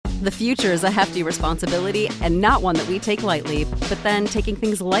The future is a hefty responsibility and not one that we take lightly. But then taking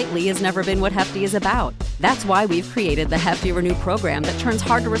things lightly has never been what Hefty is about. That's why we've created the Hefty Renew program that turns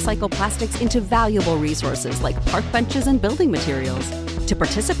hard-to-recycle plastics into valuable resources like park benches and building materials. To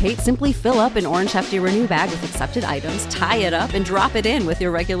participate, simply fill up an orange Hefty Renew bag with accepted items, tie it up, and drop it in with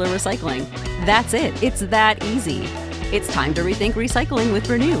your regular recycling. That's it. It's that easy. It's time to rethink recycling with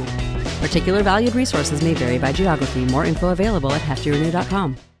Renew. Particular valued resources may vary by geography. More info available at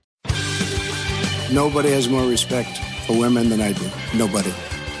heftyrenew.com. Nobody has more respect for women than I do. Nobody.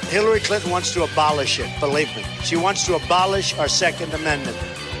 Hillary Clinton wants to abolish it, believe me. She wants to abolish our Second Amendment.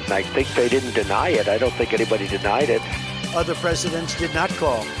 I think they didn't deny it. I don't think anybody denied it. Other presidents did not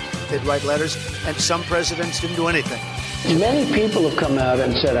call. They'd write letters, and some presidents didn't do anything. Many people have come out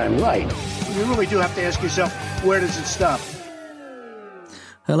and said I'm right. You really do have to ask yourself, where does it stop?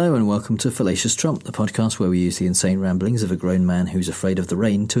 Hello and welcome to Fallacious Trump, the podcast where we use the insane ramblings of a grown man who's afraid of the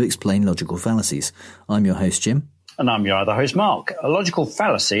rain to explain logical fallacies. I'm your host, Jim. And I'm your other host, Mark. A logical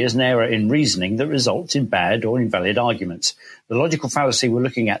fallacy is an error in reasoning that results in bad or invalid arguments. The logical fallacy we're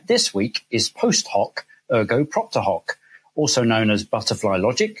looking at this week is post hoc, ergo propter hoc, also known as butterfly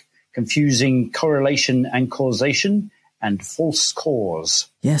logic, confusing correlation and causation, and false cause.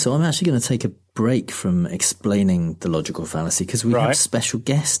 Yeah, so I'm actually going to take a break from explaining the logical fallacy because we have a special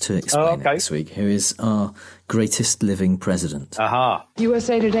guest to explain it this week, who is our greatest living president. Aha.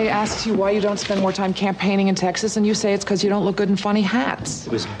 USA Today asks you why you don't spend more time campaigning in Texas, and you say it's because you don't look good in funny hats.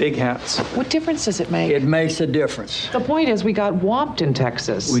 It was big hats. What difference does it make? It makes a difference. The point is we got whomped in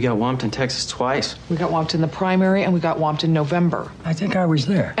Texas. We got whomped in Texas twice. We got whomped in the primary, and we got whomped in November. I think I was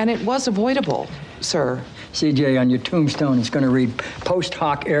there. And it was avoidable, sir. CJ, on your tombstone, it's going to read post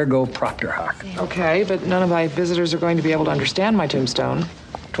hoc ergo propter hoc. Okay, but none of my visitors are going to be able to understand my tombstone.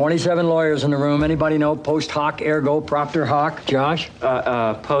 27 lawyers in the room. Anybody know post hoc ergo propter hoc? Josh?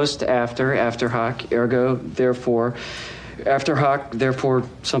 Post, after hoc, ergo, therefore, after hoc, therefore,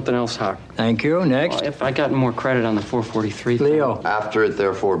 something else hoc. Thank you. Next. Well, if I got more credit on the 443 thing. Leo. After it,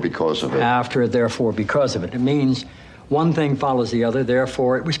 therefore, because of it. After it, therefore, because of it. It means one thing follows the other,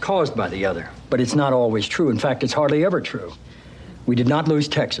 therefore it was caused by the other. But it's not always true. In fact, it's hardly ever true. We did not lose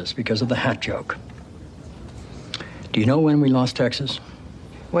Texas because of the hat joke. Do you know when we lost Texas?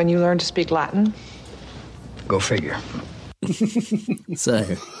 When you learned to speak Latin? Go figure. So,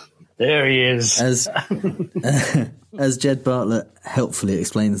 there he is. As Jed Bartlett helpfully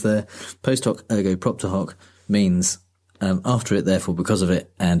explains there, post hoc ergo propter hoc means after it, therefore, because of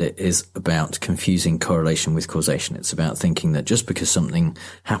it, and it is about confusing correlation with causation. It's about thinking that just because something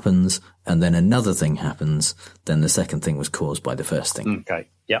happens and then another thing happens, then the second thing was caused by the first thing. Okay,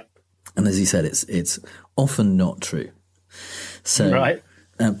 yep. And as he said, it's often not true. So, right.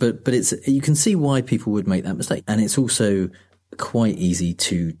 But it's, you can see why people would make that mistake. And it's also quite easy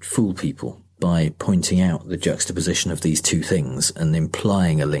to fool people by pointing out the juxtaposition of these two things and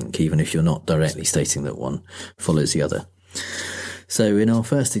implying a link, even if you're not directly stating that one follows the other. So in our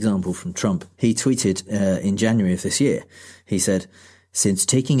first example from Trump, he tweeted in January of this year, he said, "Since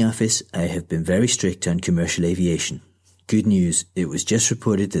taking office, I have been very strict on commercial aviation. Good news, it was just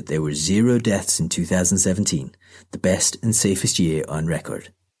reported that there were 0 deaths in 2017, the best and safest year on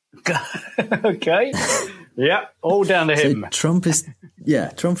record." Okay. Yeah, all down to him. So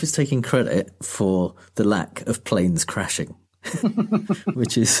Trump is taking credit for the lack of planes crashing,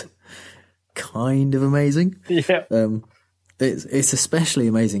 which is kind of amazing. Yeah. It's especially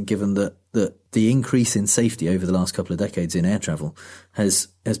amazing given that the increase in safety over the last couple of decades in air travel has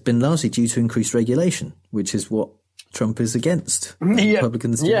been largely due to increased regulation, which is what Trump is against.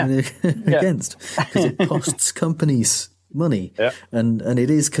 Republicans against, because it costs companies money. Yeah. And it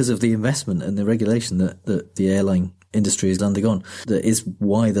is because of the investment and the regulation that the airline industry has undergone. That is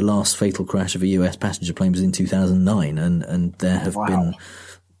why the last fatal crash of a US passenger plane was in 2009. And there have been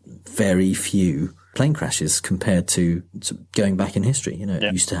very few plane crashes compared to going back in history. You know,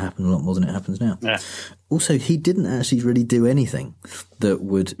 it used to happen a lot more than it happens now. Yeah. Also, he didn't actually really do anything that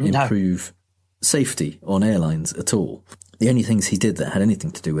would improve safety on airlines at all. The only things he did that had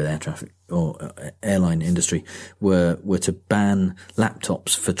anything to do with air traffic or airline industry were to ban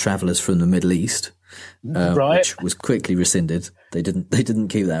laptops for travellers from the Middle East, which was quickly rescinded. They didn't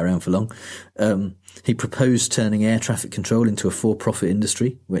keep that around for long. He proposed turning air traffic control into a for-profit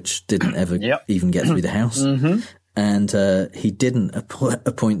industry, which didn't ever even get through the House. Mm-hmm. And he didn't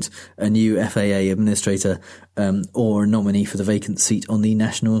appoint a new FAA administrator or a nominee for the vacant seat on the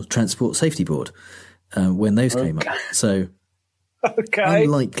National Transport Safety Board when those came up. So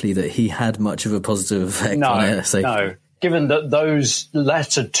unlikely that he had much of a positive effect on air safety. No. given that those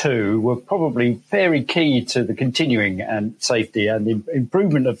latter two were probably very key to the continuing and safety and the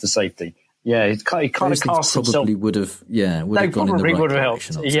improvement of the safety. Yeah, it kind of casts himself. Probably would have gone in the right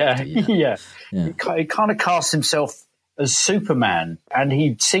direction. Yeah. It kind of casts himself as Superman, and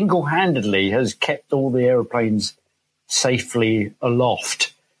he single-handedly has kept all the aeroplanes safely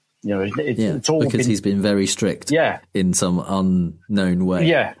aloft. You know, it's all because he's been very strict. In some unknown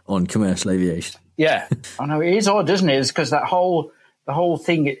way. On commercial aviation. Yeah, I know it is odd, isn't it? It's because the whole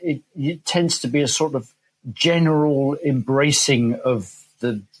thing it tends to be a sort of general embracing of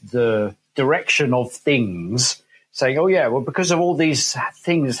the direction of things, saying, "Oh yeah, well because of all these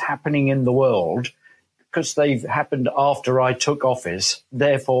things happening in the world, because they've happened after I took office,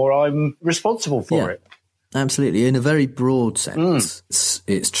 therefore I'm responsible for it." Absolutely, in a very broad sense,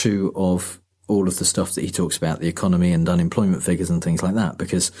 it's true of all of the stuff that he talks about, the economy and unemployment figures and things like that,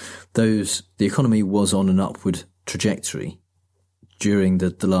 because the economy was on an upward trajectory during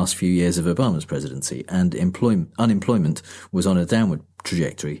the last few years of Obama's presidency, and unemployment was on a downward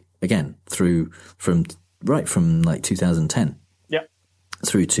trajectory again from like 2010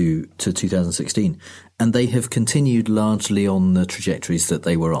 through to 2016, and they have continued largely on the trajectories that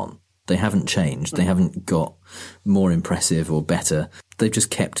they were on. They haven't changed. They haven't got more impressive or better. They've just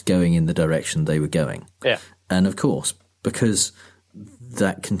kept going in the direction they were going. Yeah. And of course, because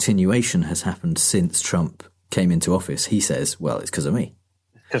that continuation has happened since Trump came into office, he says, well, it's because of me.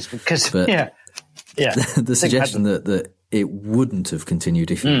 But the suggestion that it wouldn't have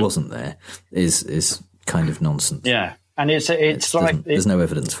continued if he wasn't there is kind of nonsense. Yeah. And it's like... There's no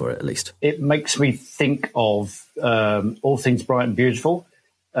evidence for it, at least. It makes me think of All Things Bright and Beautiful.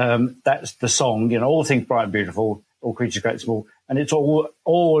 That's the song, you know, all things bright and beautiful, all creatures great and small, and it's all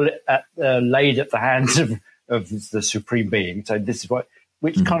laid at the hands of the Supreme Being. So this is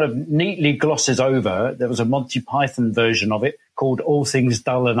which kind of neatly glosses over. There was a Monty Python version of it called All Things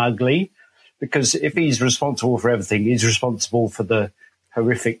Dull and Ugly, because if he's responsible for everything, he's responsible for the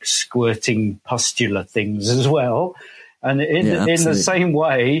horrific squirting pustula things as well. And in the same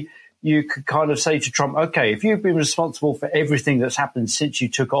way, you could kind of say to Trump, okay, if you've been responsible for everything that's happened since you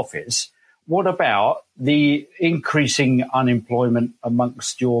took office, what about the increasing unemployment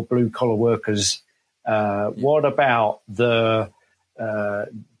amongst your blue-collar workers? What about the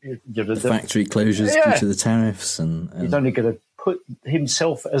factory closures due to the tariffs? And he's only going to put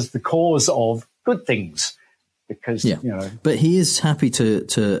himself as the cause of good things because, you know. But he is happy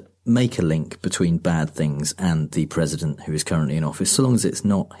to make a link between bad things and the president who is currently in office, so long as it's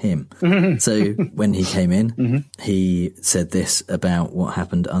not him. So when he came in, he said this about what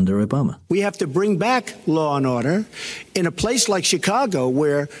happened under Obama. We have to bring back law and order in a place like Chicago,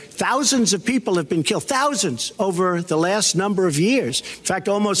 where thousands of people have been killed, thousands over the last number of years. In fact,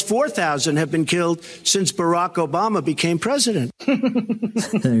 almost 4,000 have been killed since Barack Obama became president.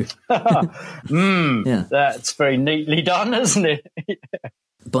 That's very neatly done, isn't it?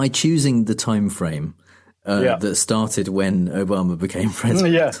 By choosing the time frame that started when Obama became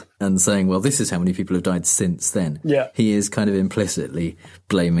president and saying, well, this is how many people have died since then, he is kind of implicitly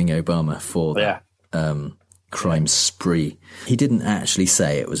blaming Obama for that crime spree. He didn't actually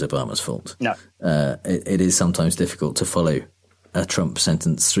say it was Obama's fault. No. It is sometimes difficult to follow a Trump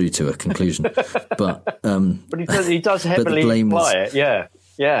sentence through to a conclusion. But he does heavily imply it,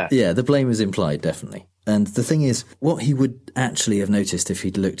 Yeah, the blame is implied, definitely. And the thing is, what he would actually have noticed if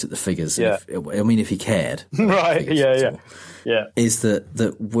he'd looked at the figures, if he cared, is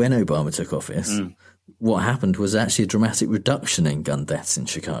that when Obama took office, what happened was actually a dramatic reduction in gun deaths in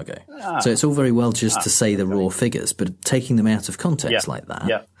Chicago. So it's all very well just to say the raw figures, but taking them out of context like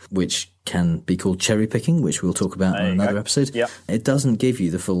that, which can be called cherry picking, which we'll talk about in another episode, it doesn't give you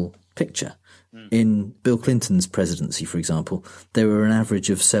the full picture. In Bill Clinton's presidency, for example, there were an average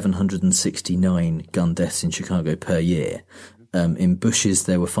of 769 gun deaths in Chicago per year. In Bush's,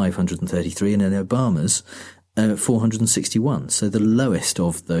 there were 533, and in Obama's, 461. So the lowest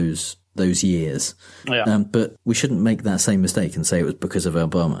of those years. But we shouldn't make that same mistake and say it was because of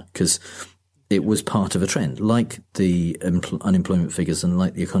Obama, because it was part of a trend. Like the unemployment figures and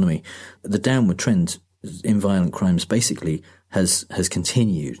like the economy, the downward trend in violent crimes basically has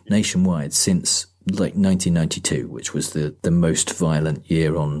continued nationwide since like 1992, which was the most violent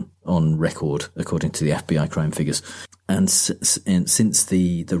year on record according to the FBI crime figures. And since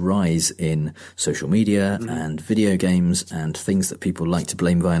the rise in social media and video games and things that people like to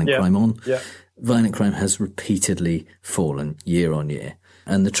blame violent crime on, violent crime has repeatedly fallen year on year,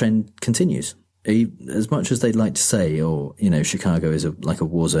 and the trend continues. As much as they'd like to say, Chicago is like a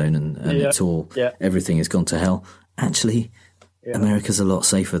war zone and it's all everything has gone to hell. Actually, America's a lot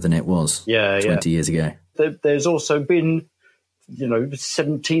safer than it was 20 years ago. There's also been,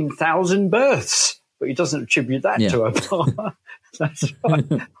 17,000 births, but he doesn't attribute that to Obama. That's right.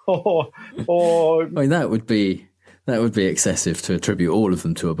 Or I mean, that would be excessive to attribute all of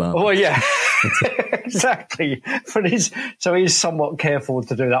them to Obama. Oh, yeah, exactly. But he's somewhat careful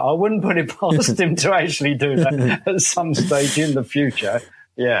to do that. I wouldn't put it past him to actually do that at some stage in the future.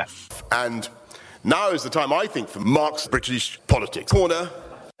 Yeah. And now is the time, I think, for Mark's British Politics Corner.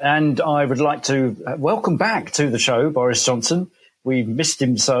 And I would like to welcome back to the show Boris Johnson. We missed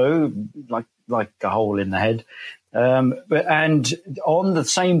him so, like a hole in the head. And on the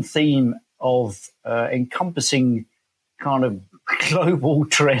same theme of encompassing kind of global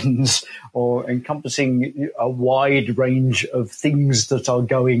trends or encompassing a wide range of things that are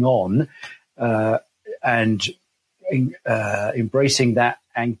going on and embracing that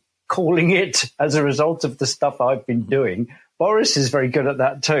and calling it as a result of the stuff I've been doing. Boris is very good at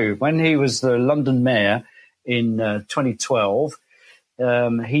that too. When he was the London mayor in 2012,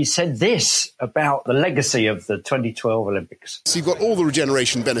 he said this about the legacy of the 2012 Olympics. So you've got all the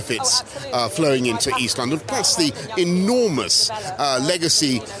regeneration benefits flowing into East London, plus the enormous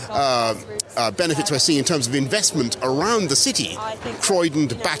legacy benefits we're seeing in terms of investment around the city. Croydon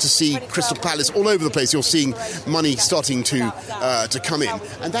to Battersea, Crystal Palace, all over the place, you're seeing money starting to come in.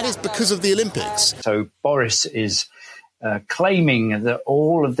 And that is because of the Olympics. So Boris is claiming that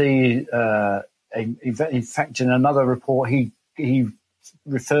all of the, in fact, in another report, he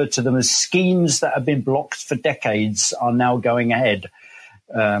referred to them as schemes that have been blocked for decades are now going ahead.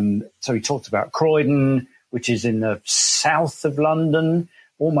 So he talked about Croydon, which is in the south of London,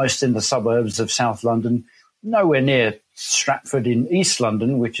 almost in the suburbs of South London, nowhere near Stratford in East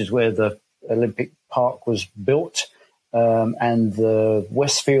London, which is where the Olympic Park was built. And the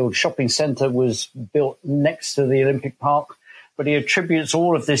Westfield shopping centre was built next to the Olympic Park. But he attributes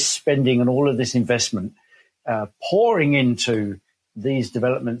all of this spending and all of this investment pouring into these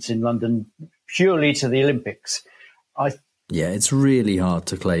developments in London purely to the Olympics. Yeah, it's really hard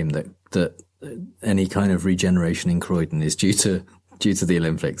to claim that any kind of regeneration in Croydon is due to the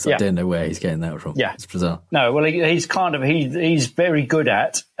Olympics. I don't know where he's getting that from. Yeah, it's bizarre. No, well, he's very good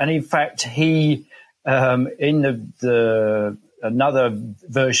at, and in fact, he in the another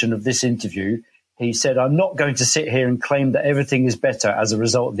version of this interview, he said, "I'm not going to sit here and claim that everything is better as a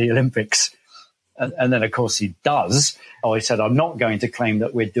result of the Olympics." And then, of course, he does. He said, "I'm not going to claim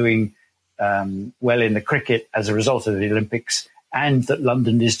that we're doing well in the cricket as a result of the Olympics and that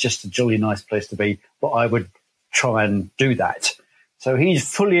London is just a jolly nice place to be, but I would try and do that." So he's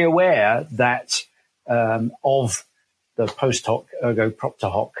fully aware that of the post hoc ergo propter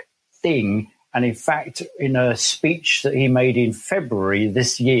hoc thing. And in fact, in a speech that he made in February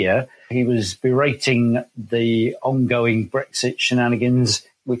this year, he was berating the ongoing Brexit shenanigans,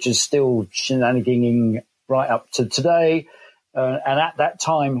 which is still shenaniganing right up to today. And at that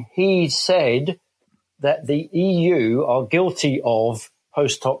time, he said that the EU are guilty of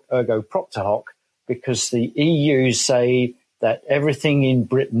post hoc ergo propter hoc because the EU say that everything in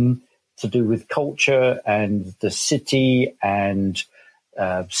Britain to do with culture and the city and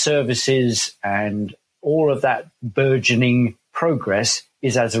services and all of that burgeoning progress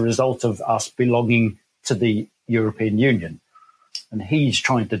is as a result of us belonging to the European Union. And he's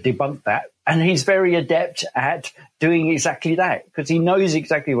trying to debunk that. And he's very adept at doing exactly that because he knows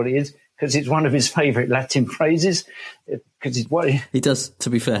exactly what it is, because it's one of his favourite Latin phrases. He does, to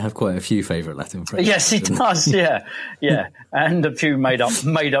be fair, have quite a few favourite Latin phrases. Yes, he does. Yeah, and a few made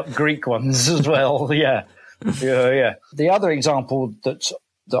up Greek ones as well. Yeah. The other example that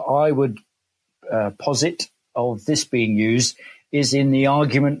I would posit of this being used is in the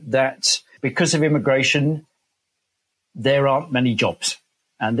argument that because of immigration, there aren't many jobs.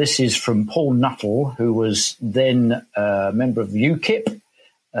 And this is from Paul Nuttall, who was then a member of UKIP.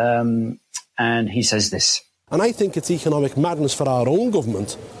 And he says this. And I think it's economic madness for our own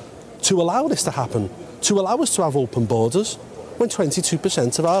government to allow this to happen, to allow us to have open borders when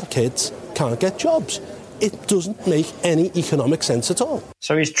 22% of our kids can't get jobs. It doesn't make any economic sense at all.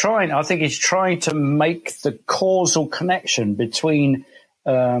 So he's trying to make the causal connection between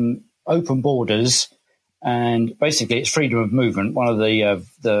open borders and basically it's freedom of movement. One of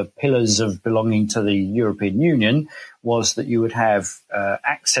the pillars of belonging to the European Union was that you would have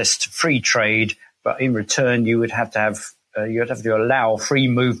access to free trade, but in return you would have to allow free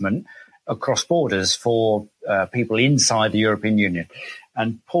movement across borders for people inside the European Union.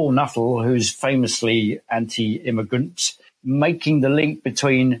 And Paul Nuttall, who's famously anti-immigrant, making the link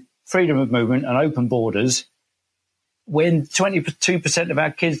between freedom of movement and open borders when 22% of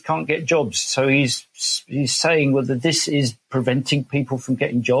our kids can't get jobs. So he's saying whether this is preventing people from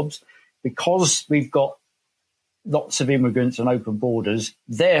getting jobs because we've got lots of immigrants and open borders.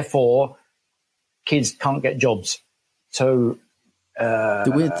 Therefore, kids can't get jobs. So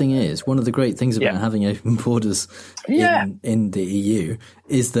the weird thing is, one of the great things about having open borders in the EU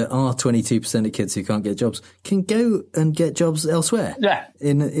is that our 22% of kids who can't get jobs can go and get jobs elsewhere.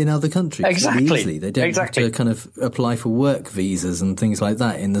 In other countries. Exactly. Really easily. They don't have to kind of apply for work visas and things like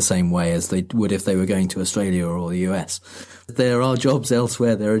that in the same way as they would if they were going to Australia or the US. There are jobs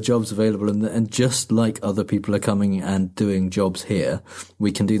elsewhere. There are jobs available. And just like other people are coming and doing jobs here,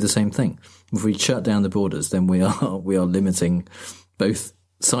 we can do the same thing. If we shut down the borders, then we are limiting both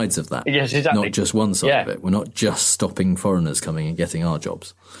sides of that. Yes, exactly. Not just one side of it. We're not just stopping foreigners coming and getting our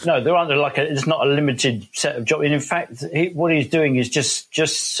jobs. No, there aren't it's not a limited set of jobs. And in fact, what he's doing is just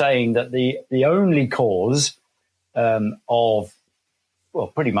saying that the only cause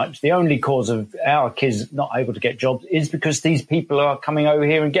pretty much the only cause of our kids not able to get jobs is because these people are coming over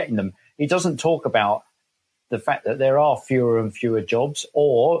here and getting them. He doesn't talk about the fact that there are fewer and fewer jobs,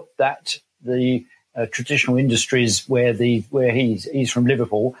 or that the traditional industries where he's from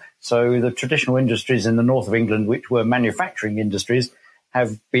Liverpool. So the traditional industries in the north of England, which were manufacturing industries,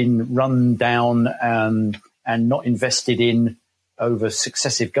 have been run down and not invested in over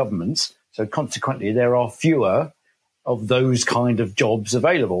successive governments. So consequently, there are fewer of those kind of jobs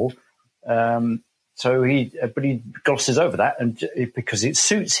available. So he glosses over that, and because it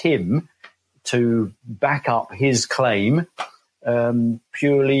suits him to back up his claim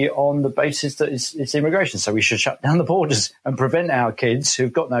purely on the basis that it's immigration. So we should shut down the borders and prevent our kids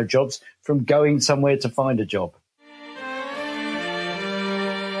who've got no jobs from going somewhere to find a job.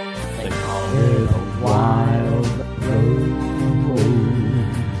 They call it a wild rose,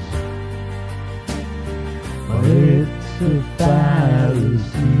 but it's a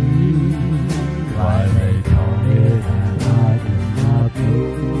fallacy. Why they call it, I cannot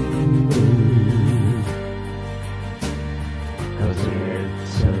know.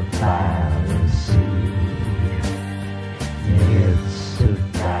 It's a fallacy. It's a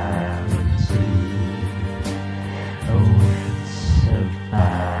fallacy. Oh, it's a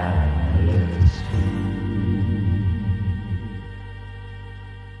fallacy.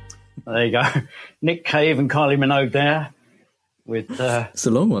 There you go. Nick Cave and Kylie Minogue there with. It's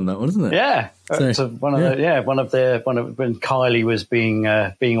a long one, that one, isn't it? Yeah, so, one of when Kylie was being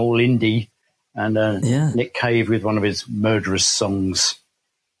all indie. And Nick Cave with one of his murderous songs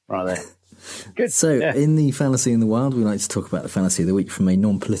right there. Good. So in the Fallacy in the Wild, we like to talk about the Fallacy of the Week from a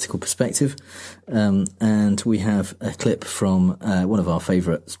non-political perspective. And we have a clip from one of our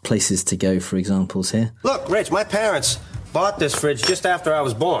favourite places to go for examples here. Look, Rich, my parents bought this fridge just after I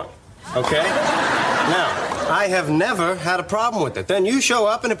was born, okay? Now, I have never had a problem with it. Then you show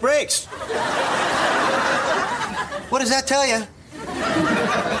up and it breaks. What does that tell you?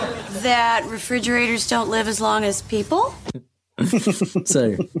 That refrigerators don't live as long as people?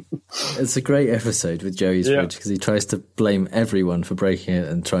 So, it's a great episode with Joey's fridge because he tries to blame everyone for breaking it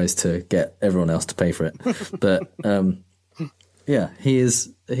and tries to get everyone else to pay for it. But,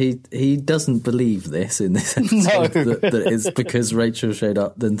 he doesn't believe this in this episode, that it's because Rachel showed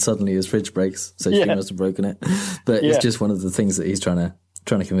up, then suddenly his fridge breaks, so she must have broken it. But it's just one of the things that he's trying to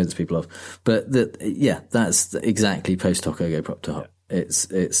convince people of. But that's exactly post hoc ergo propter hoc. It's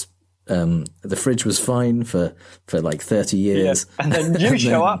the fridge was fine for like 30 years. Yeah. And then you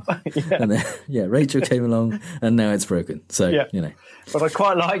show up. And then, Rachel came along and now it's broken. So, you know. But I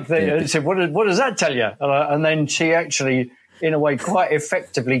quite like that. Said, what does that tell you? And then she actually, in a way, quite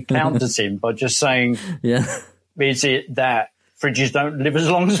effectively counters him by just saying, is it that fridges don't live as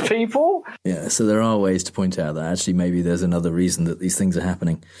long as people? Yeah, so there are ways to point out that actually maybe there's another reason that these things are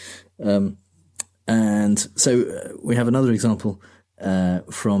happening. And so we have another example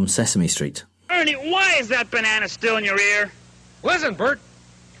from Sesame Street. Ernie, why is that banana still in your ear? Listen, Bert,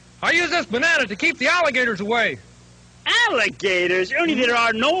 I use this banana to keep the alligators away. Alligators? Ernie, there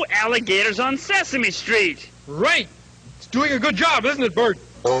are no alligators on Sesame Street. Right. It's doing a good job, isn't it, Bert?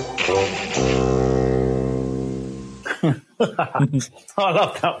 I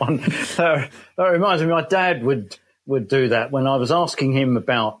love that one. That reminds me, my dad would do that when I was asking him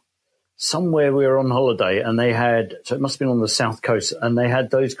about somewhere we were on holiday, and they had, so it must have been on the south coast, and they had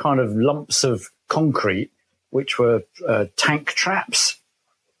those kind of lumps of concrete, which were tank traps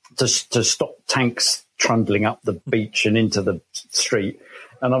to stop tanks trundling up the beach and into the street.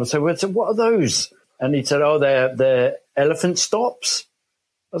 And I would say, well, so what are those? And he said, oh, they're elephant stops.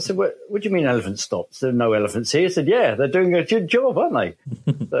 I said, what do you mean elephant stops? There are no elephants here. He said, yeah, they're doing a good job, aren't they?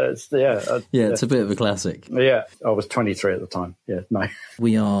 So it's a bit of a classic. Yeah, I was 23 at the time. Yeah, no.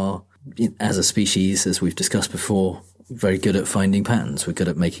 We are, as a species, as we've discussed before, very good at finding patterns. We're good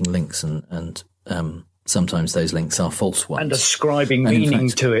at making links and sometimes those links are false ones. And ascribing meaning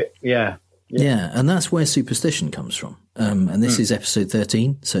to it, yeah. Yeah, and that's where superstition comes from. And this is episode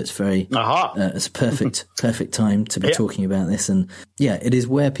 13, so it's very it's a perfect time to be talking about this. And yeah, it is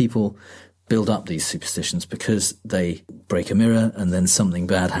where people build up these superstitions because they break a mirror and then something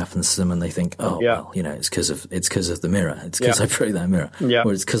bad happens to them and they think, well, you know, it's because of the mirror. It's because I broke that mirror,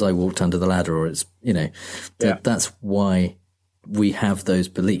 or it's because I walked under the ladder, or it's, you know, that's why we have those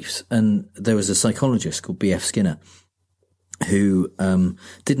beliefs. And there was a psychologist called B.F. Skinner who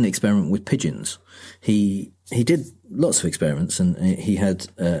did an experiment with pigeons. He did lots of experiments, and he had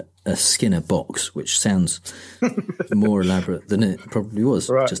a Skinner box, which sounds more elaborate than it probably was.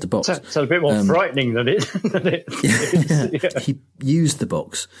 Right. Just a box. Sounds a bit more frightening than it is. Yeah. He used the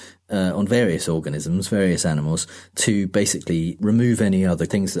box on various organisms, various animals, to basically remove any other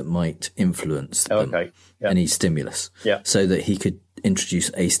things that might influence them, any stimulus, so that he could introduce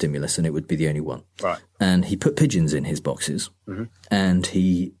a stimulus and it would be the only one. Right. And he put pigeons in his boxes and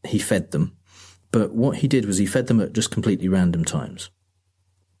he fed them. But what he did was he fed them at just completely random times.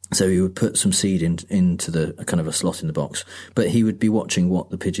 So he would put some seed into the kind of a slot in the box, but he would be watching what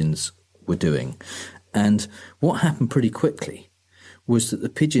the pigeons were doing. And what happened pretty quickly was that the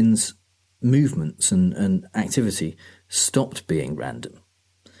pigeons' movements and activity stopped being random.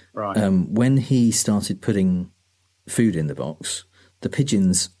 Right. When he started putting food in the box, the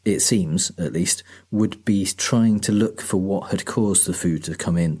pigeons, it seems at least, would be trying to look for what had caused the food to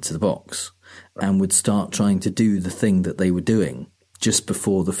come into the box, and would start trying to do the thing that they were doing just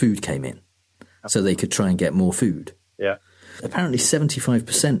before the food came in, so they could try and get more food. Yeah. Apparently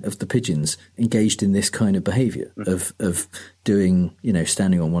 75% of the pigeons engaged in this kind of behaviour of doing, you know,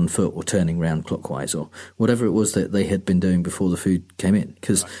 standing on one foot or turning round clockwise or whatever it was that they had been doing before the food came in,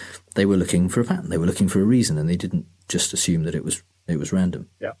 because they were looking for a pattern, they were looking for a reason, and they didn't just assume that it was random.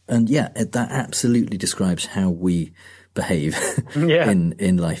 Yeah. And that absolutely describes how we behave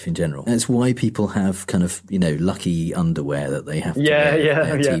in life in general. And it's why people have kind of, you know, lucky underwear that they have to wear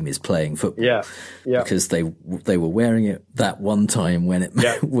if their team is playing football. Yeah. Because they were wearing it that one time when it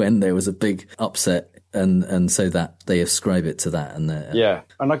when there was a big upset, and so that they ascribe it to that. And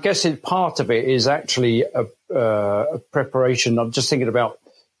and I guess part of it is actually a preparation. I'm just thinking about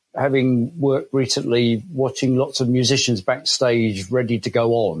having worked recently, watching lots of musicians backstage ready to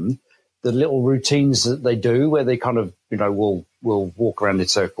go on, the little routines that they do where they kind of, you know, will walk around in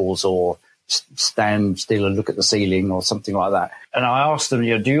circles or stand still and look at the ceiling or something like that. And I asked them,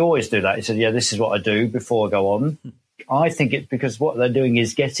 you know, do you always do that? He said, yeah, this is what I do before I go on. I think it's because what they're doing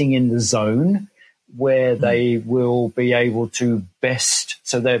is getting in the zone where they will be able to best.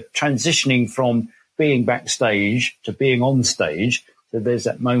 So they're transitioning from being backstage to being on stage. So there's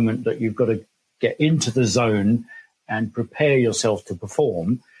that moment that you've got to get into the zone and prepare yourself to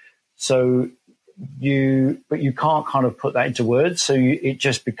perform. So but you can't kind of put that into words. So it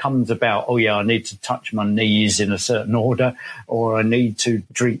just becomes about, I need to touch my knees in a certain order, or I need to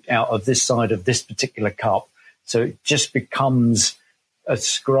drink out of this side of this particular cup. So it just becomes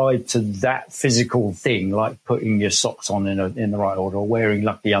ascribed to that physical thing, like putting your socks on in the right order or wearing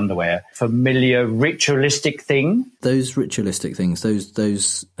lucky underwear. Familiar ritualistic thing. Those ritualistic things,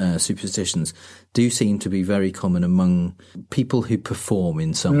 those superstitions do seem to be very common among people who perform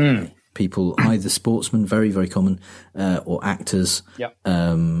in some way. People, either sportsmen, very, very common, or actors.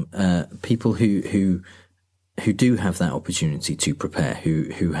 People who do have that opportunity to prepare,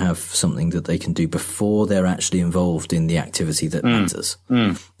 who have something that they can do before they're actually involved in the activity that matters.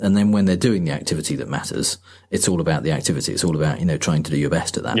 And then when they're doing the activity that matters, it's all about the activity. It's all about, you know, trying to do your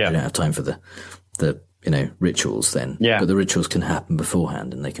best at that. You don't have time for the you know, rituals then. But the rituals can happen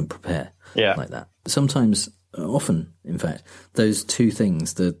beforehand and they can prepare like that. Sometimes, often, in fact, those two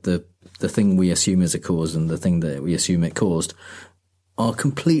things, the thing we assume is a cause and the thing that we assume it caused, are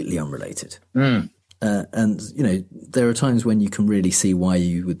completely unrelated. And, you know, there are times when you can really see why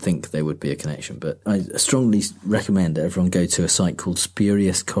you would think there would be a connection. But I strongly recommend everyone go to a site called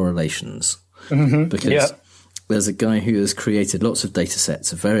Spurious Correlations, because there's a guy who has created lots of data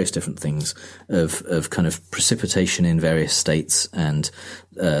sets of various different things of kind of precipitation in various states, and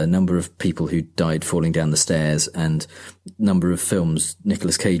a number of people who died falling down the stairs, and number of films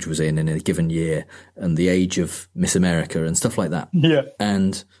Nicolas Cage was in a given year, and the age of Miss America and stuff like that.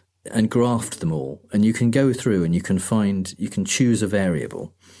 And graphed them all. And you can go through and you can choose a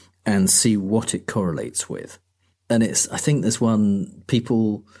variable and see what it correlates with. And I think there's one,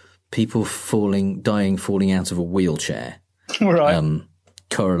 people falling out of a wheelchair.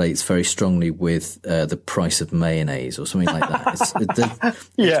 Correlates very strongly with the price of mayonnaise or something like that.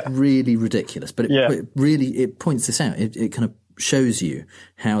 It's really ridiculous, but it points this out. It kind of shows you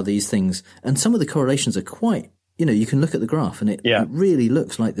how these things, and some of the correlations are quite, you can look at the graph and it really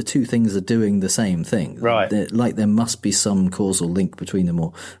looks like the two things are doing the same thing. Right. Like there must be some causal link between them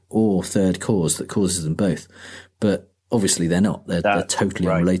or third cause that causes them both. But obviously they're not. They're totally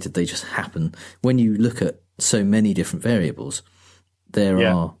unrelated. They just happen. When you look at so many different variables, there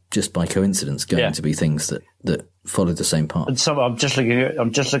are just by coincidence going to be things that follow the same path. And so I'm just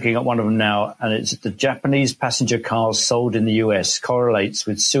looking at one of them now, and it's the Japanese passenger cars sold in the US correlates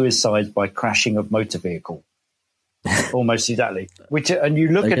with suicide by crashing of motor vehicle. Almost exactly. And you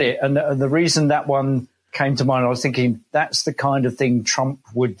look at it, and the reason that one came to mind, I was thinking that's the kind of thing Trump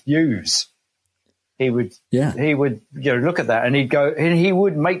would use. He would look at that and he'd go, and he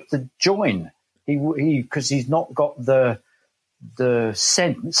would make the join. Because he's not got the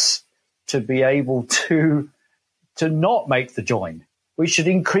sense to be able to not make the join. We should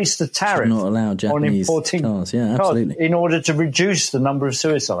increase the tariff not allow Japanese on importing cars. Yeah, absolutely. in order to reduce the number of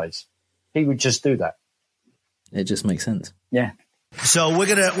suicides. He would just do that. It just makes sense. Yeah. So we're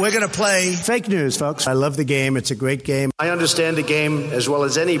gonna play fake news, folks. I love the game. It's a great game. I understand the game as well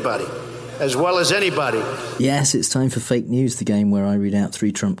as anybody. Yes, it's time for Fake News, the game where I read out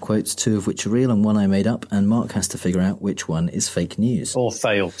 3 Trump quotes, 2 of which are real and 1 I made up, and Mark has to figure out which one is fake news. Or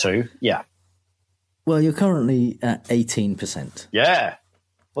fail to, yeah. Well, you're currently at 18%. Yeah.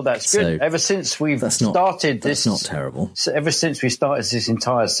 Well, that's good. So ever since we've started this... That's not terrible. Ever since we started this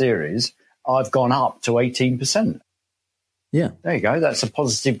entire series, I've gone up to 18%. Yeah. There you go. That's a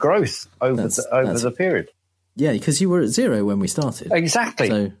positive growth over the period. Yeah, because you were at 0 when we started. Exactly.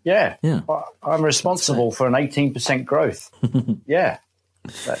 So, yeah. I'm responsible for an 18% growth. Yeah.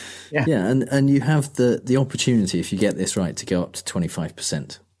 Yeah, and you have the opportunity, if you get this right, to go up to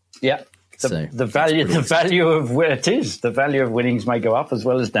 25%. Yeah. The value of where it is. The value of winnings may go up as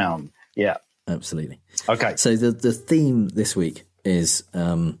well as down. Yeah. Absolutely. Okay. So the theme this week is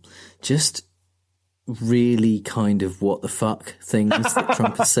just really kind of what the fuck things that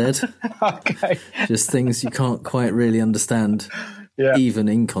Trump has said. Okay. Just things you can't quite really understand, even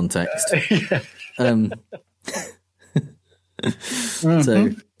in context.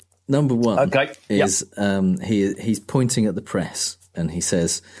 So, number 1 is he's pointing at the press and he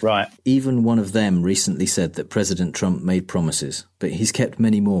says, right, even one of them recently said that President Trump made promises, but he's kept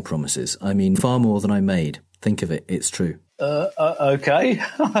many more promises. I mean, far more than I made. Think of it. It's true. Okay.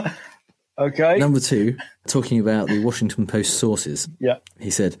 Okay. Number 2, talking about the Washington Post sources. Yeah.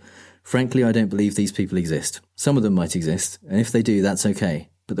 He said, frankly, I don't believe these people exist. Some of them might exist, and if they do, that's okay.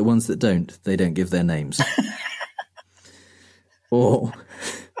 But the ones that don't, they don't give their names. Or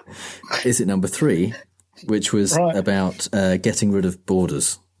is it number 3, which was about getting rid of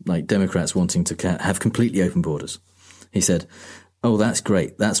borders, like Democrats wanting to have completely open borders. He said, oh, that's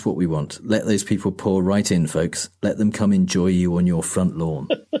great. That's what we want. Let those people pour right in, folks. Let them come enjoy you on your front lawn.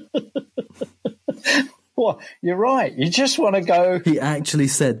 Well, you're right. You just want to go... He actually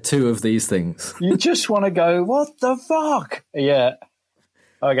said 2 of these things. You just want to go, what the fuck? Yeah.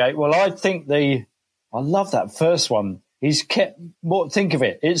 Okay, well, I think I love that first one. He's kept... think of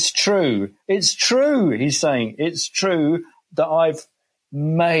it. It's true. It's true, he's saying. It's true that I've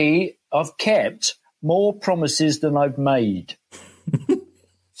kept more promises than I've made.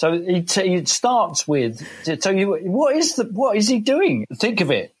 So it starts with... So what is he doing? Think of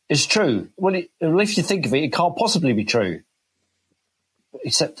it. It's true. Well, if you think of it, it can't possibly be true.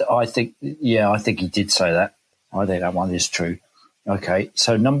 Except I think he did say that. I think that one is true. Okay,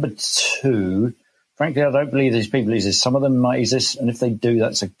 so number 2, frankly, I don't believe these people exist. Some of them might exist, and if they do,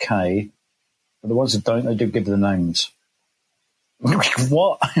 that's okay. But the ones that don't, they do give their names.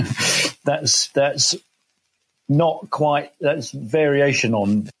 What? That's not quite. That's variation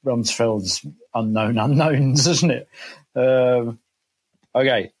on Rumsfeld's unknown unknowns, isn't it?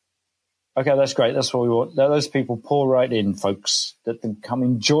 Okay, that's great. That's what we want. Those people pour right in, folks. Let them come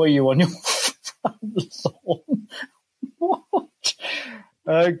enjoy you on your front lawn. What?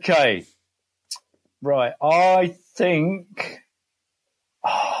 Okay. Right. I think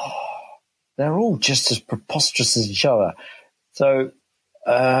they're all just as preposterous as each other. So,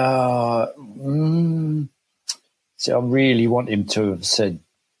 I really want him to have said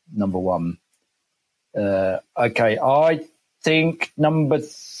number 1. Okay. I think number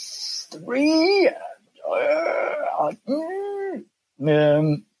 3.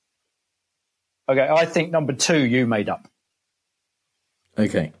 Okay, I think number 2 you made up.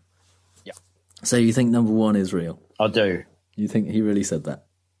 Okay. Yeah. So you think number 1 is real? I do. You think he really said that?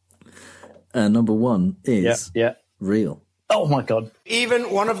 Number 1 is real. Oh, my God.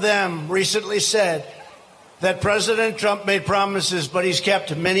 Even one of them recently said that President Trump made promises, but he's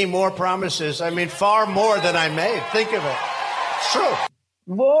kept many more promises. I mean, far more than I made. Think of it. It's true.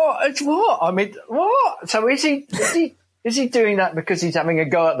 What? It's what? I mean, what? So is he doing that because he's having a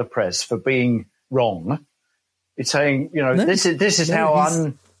go at the press for being wrong? It's saying, you know, No. this is No,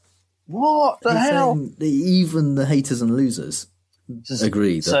 how what the He's hell? saying that even the haters and losers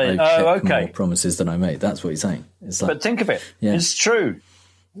agree that saying, I've kept okay. more promises than I made. That's what he's saying. It's like, But think of it. Yeah. It's true.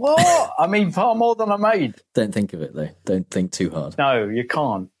 What? I mean, far more than I made. don't think of it, though. Don't think too hard. No, you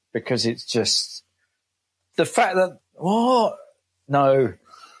can't, because it's just the fact that what? No.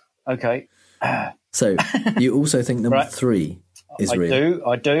 Okay. So you also think number Right. 3 is real.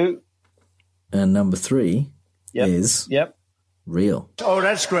 I do. And number 3 Yep. is Yep. real. Oh,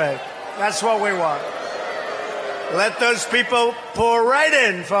 that's great. That's what we want. Let those people pour right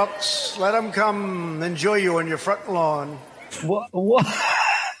in, folks. Let them come enjoy you on your front lawn. What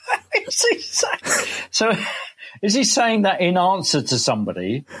is he saying? So is he saying that in answer to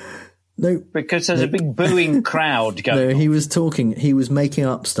somebody? No. Because there's a big booing crowd going. No, he was making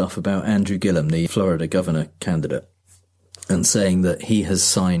up stuff about Andrew Gillum, the Florida governor candidate, and saying that he has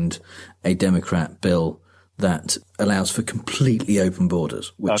signed a Democrat bill that allows for completely open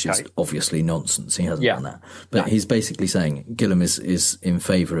borders, which is obviously nonsense. He hasn't done that. But he's basically saying Gillum is in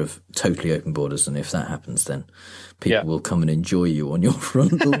favour of totally open borders, and if that happens, then people will come and enjoy you on your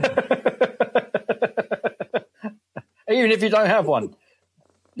front lawn. Even if you don't have one.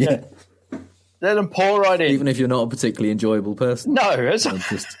 Yeah. Let them pour right in. Even if you're not a particularly enjoyable person. No, that's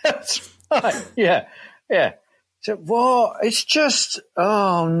right. Yeah, yeah. So what? It's just,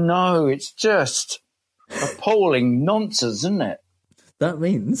 oh no, it's just appalling nonsense, isn't it? That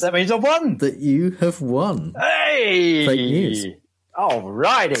means I won. That you have won. Hey! Fake news. All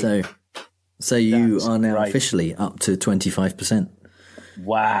righty. So you are now officially up to 25%.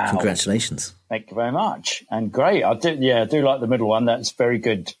 Wow. Congratulations. Thank you very much. And great. I do like the middle one. That's very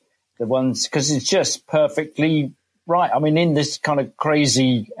good. The ones, because it's just perfectly right. I mean, in this kind of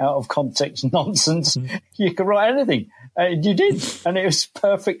crazy, out of context nonsense, you can write anything. You did. And it was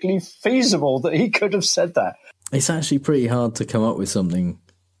perfectly feasible that he could have said that. It's actually pretty hard to come up with something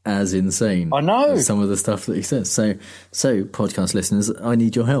as insane. I know. As some of the stuff that he says. So podcast listeners, I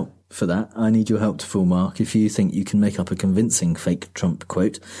need your help for that. I need your help to full mark. If you think you can make up a convincing fake Trump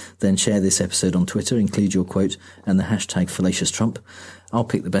quote, then share this episode on Twitter, include your quote and the hashtag Fallacious Trump. I'll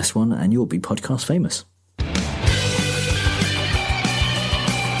pick the best one and you'll be podcast famous.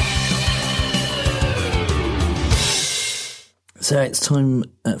 So it's time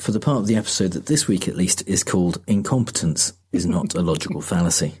for the part of the episode that this week at least is called Incompetence is Not a Logical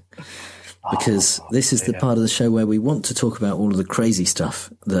Fallacy. Because this is the part of the show where we want to talk about all of the crazy stuff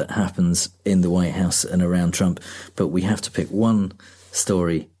that happens in the White House and around Trump, but we have to pick one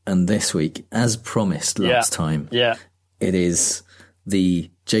story. And this week, as promised last time, it is the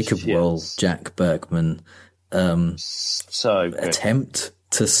Jacob Wohl, Jack Berkman attempt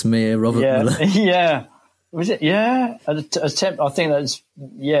to smear Robert Mueller. Yeah. Was it? Yeah. Attempt. I think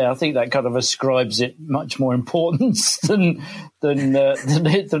that kind of ascribes it much more importance than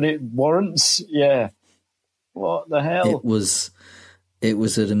it warrants. Yeah. What the hell? It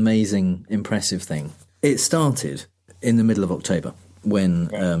was an amazing, impressive thing. It started in the middle of October when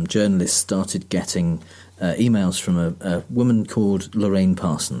journalists started getting emails from a woman called Lorraine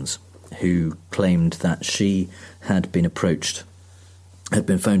Parsons, who claimed that she had been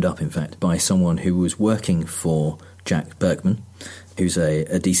phoned up, in fact, by someone who was working for Jack Berkman, who's a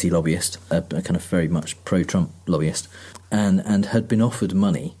DC lobbyist, a kind of very much pro-Trump lobbyist, and had been offered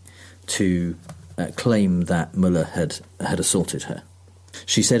money to claim that Mueller had assaulted her.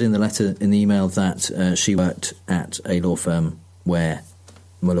 She said in the email that she worked at a law firm where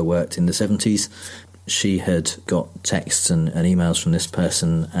Mueller worked in the 70s. She had got texts and emails from this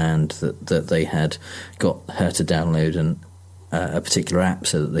person, and that they had got her to download a particular app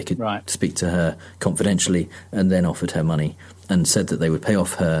so that they could speak to her confidentially, and then offered her money and said that they would pay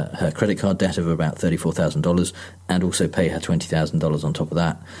off her credit card debt of about $34,000 and also pay her $20,000 on top of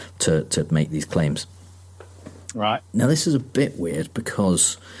that to make these claims. Right. Now, this is a bit weird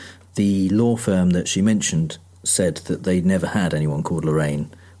because the law firm that she mentioned said that they'd never had anyone called Lorraine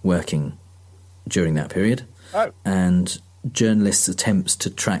working during that period. Oh. And journalists' attempts to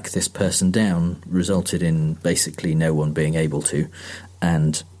track this person down resulted in basically no one being able to,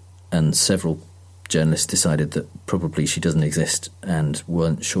 and several journalists decided that probably she doesn't exist and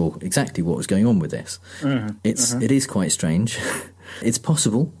weren't sure exactly what was going on with this. It is quite strange. It's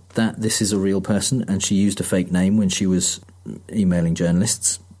possible that this is a real person and she used a fake name when she was emailing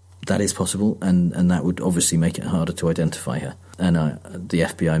journalists. That is possible, and that would obviously make it harder to identify her. And the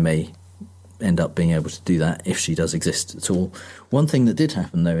FBI may end up being able to do that if she does exist at all. One thing that did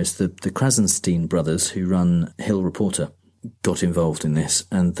happen, though, is the Krasenstein brothers, who run Hill Reporter, got involved in this,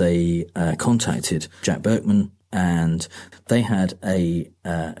 and they contacted Jack Berkman, and they had a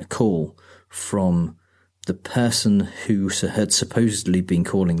call from the person who had supposedly been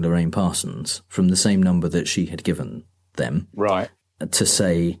calling Lorraine Parsons from the same number that she had given them. Right. To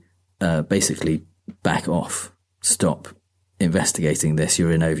say, basically, back off, stop investigating this,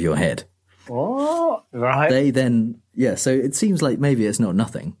 you're in over your head. What? Right. They then, so it seems like maybe it's not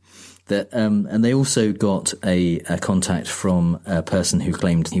nothing. That, and they also got a contact from a person who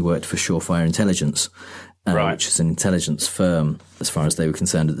claimed he worked for Surefire Intelligence, which is an intelligence firm, as far as they were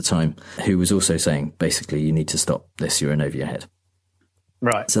concerned at the time, who was also saying, basically, you need to stop this, you're in over your head.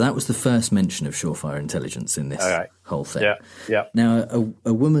 Right. So that was the first mention of Surefire Intelligence in this whole thing. Yeah. Now,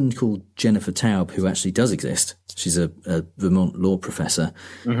 a woman called Jennifer Taub, who actually does exist, she's a Vermont law professor,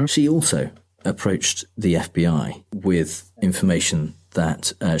 she also approached the FBI with information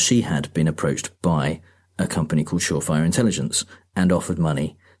that she had been approached by a company called Surefire Intelligence and offered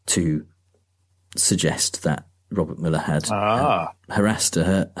money to suggest that Robert Mueller had harassed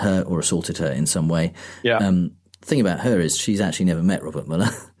her or assaulted her in some way. Yeah. The thing about her is she's actually never met Robert Mueller.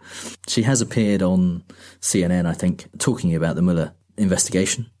 She has appeared on CNN, I think, talking about the Mueller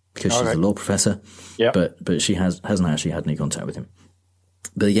investigation because she's a law professor. Yeah. But she hasn't actually had any contact with him.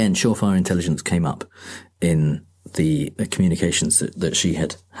 But again, Surefire Intelligence came up in the communications that she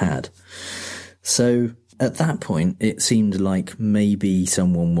had. So at that point, it seemed like maybe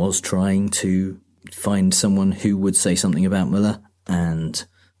someone was trying to find someone who would say something about Mueller, and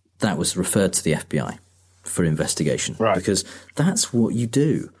that was referred to the FBI for investigation. Right. Because that's what you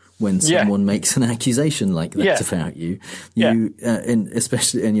do when someone makes an accusation like that about you. And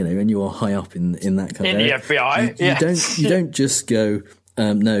especially, and when you're high up in that kind of area, the FBI, you don't just go,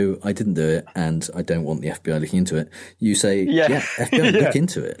 no, I didn't do it, and I don't want the FBI looking into it. You say,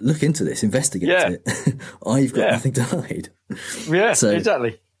 FBI, look into this, investigate it. I've got nothing to hide. Yeah, so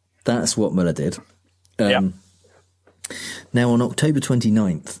exactly. That's what Mueller did. Now, on October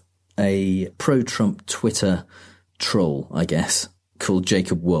 29th, a pro-Trump Twitter troll, I guess, called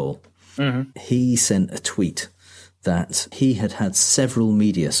Jacob Wohl, he sent a tweet that he had several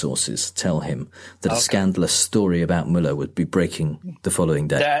media sources tell him that a scandalous story about Mueller would be breaking the following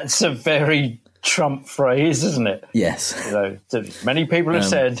day. That's a very Trump phrase, isn't it? Yes. Many people have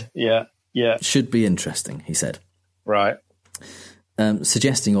said, should be interesting, he said. Right.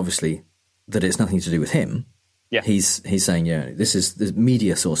 Suggesting, obviously, that it's nothing to do with him. Yeah. He's saying, the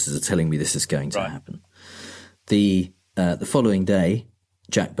media sources are telling me this is going to happen. The following day,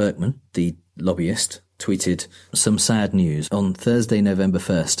 Jack Berkman, the lobbyist, tweeted some sad news. On Thursday, November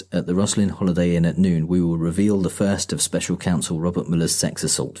 1st, at the Roslyn Holiday Inn at noon, we will reveal the first of Special Counsel Robert Mueller's sex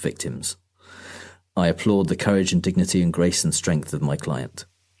assault victims. I applaud the courage and dignity and grace and strength of my client.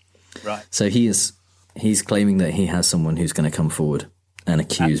 Right. So he's claiming that he has someone who's going to come forward and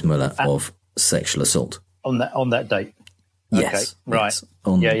accuse Mueller of sexual assault. On that date? Yes. Okay. Right.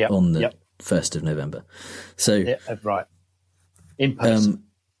 Yes, on the 1st of November. So, right. In person.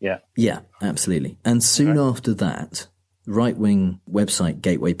 Yeah, absolutely. And soon after that, right-wing website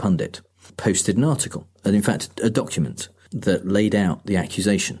Gateway Pundit posted an article, and in fact, a document that laid out the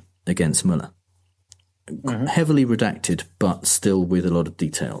accusation against Mueller. Heavily redacted, but still with a lot of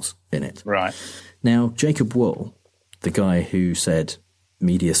details in it. Right. Now, Jacob Wohl, the guy who said,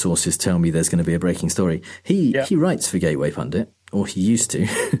 media sources tell me there's going to be a breaking story, he writes for Gateway Pundit, or he used to.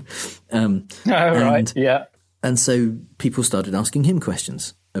 Right, yeah. And so people started asking him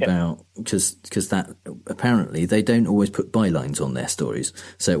questions about, because that apparently they don't always put bylines on their stories.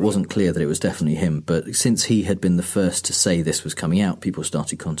 So it wasn't clear that it was definitely him. But since he had been the first to say this was coming out, people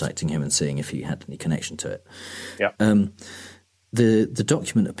started contacting him and seeing if he had any connection to it. Yeah. The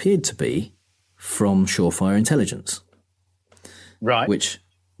document appeared to be from Surefire Intelligence. Right. Which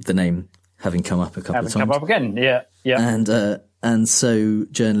the name having come up a couple of times. Come up again, yeah. And so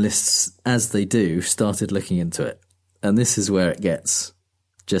journalists, as they do, started looking into it. And this is where it gets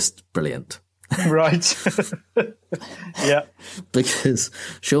just brilliant. Right. Yeah. Because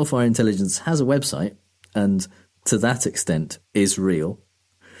Surefire Intelligence has a website and to that extent is real,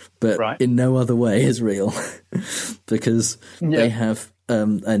 but in no other way is real because they have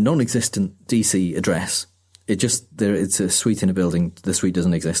a non-existent DC address. It's a suite in a building. The suite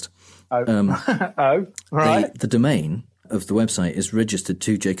doesn't exist. Right. The domain of the website is registered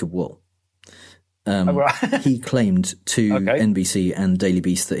to Jacob Wohl. He claimed to NBC and Daily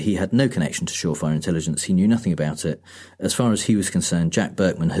Beast that he had no connection to Surefire Intelligence. He knew nothing about it. As far as he was concerned, Jack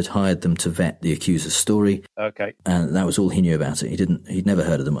Berkman had hired them to vet the accuser's story. Okay. And that was all he knew about it. He'd never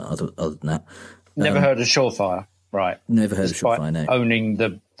heard of them other than that. Never heard of Surefire. Right. Never heard of Surefire, no. Owning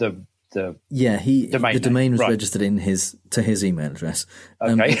the the domain was registered in his email address.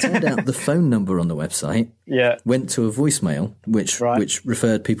 Okay. It turned out the phone number on the website went to a voicemail, which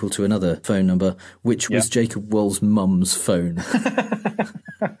referred people to another phone number, which was Jacob Wool's mum's phone.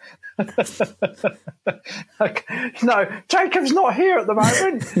 No, Jacob's not here at the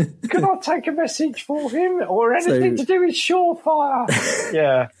moment. Can I take a message for him or anything to do with Surefire?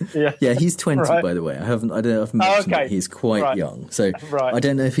 Yeah, he's 20, by the way. I haven't mentioned that he's quite young. So I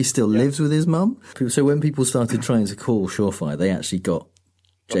don't know if he still lives with his mum. So when people started trying to call Surefire, they actually got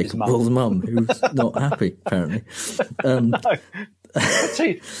Jacob Wool's mum, who was not happy, apparently.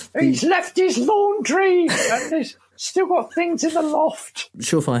 He's left his laundry and he's still got things in the loft.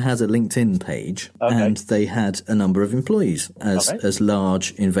 Surefire has a LinkedIn page, and they had a number of employees, as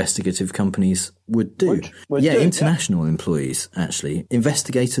large investigative companies would do. International employees, actually.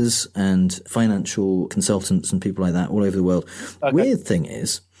 Investigators and financial consultants and people like that all over the world. Weird thing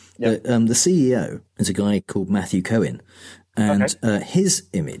is that the CEO is a guy called Matthew Cohen. And his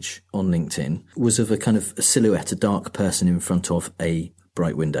image on LinkedIn was of a kind of a silhouette, a dark person in front of a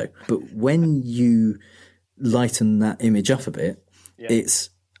bright window. But when you lighten that image up a bit, it's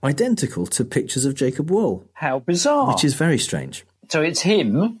identical to pictures of Jacob Wool. How bizarre. Which is very strange. So it's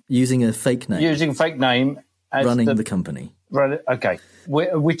him. Using a fake name. As running the company. Okay.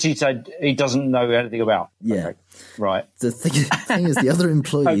 Which he said he doesn't know anything about. Yeah. Okay. Right. The thing is, the other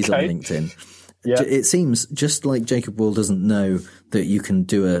employees on LinkedIn... Yeah. It seems just like Jacob Wool doesn't know that you can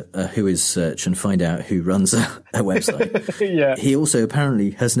do a Whois search and find out who runs a website. He also apparently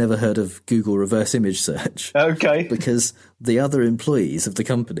has never heard of Google reverse image search. Okay. Because the other employees of the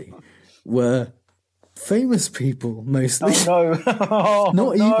company were famous people, mostly. Oh,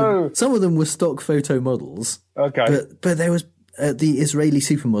 no. Even. Some of them were stock photo models. Okay. But there was the Israeli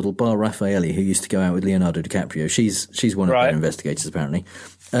supermodel Bar Raffaeli, who used to go out with Leonardo DiCaprio. She's one of their investigators, apparently.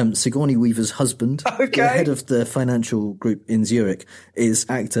 Sigourney Weaver's husband, the head of the financial group in Zurich, is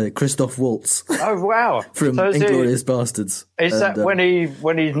actor Christoph Waltz. Oh, wow. From Inglourious Bastards. Is that when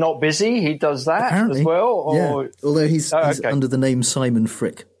he's not busy, he does that apparently, as well? Or? Yeah, although he's under the name Simon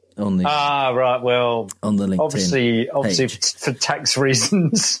Frick on the right. Well, on the LinkedIn obviously for tax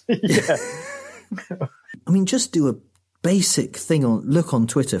reasons. Yeah. I mean, just do a basic thing look on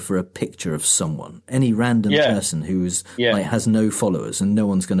Twitter for a picture of someone, any random person who is has no followers and no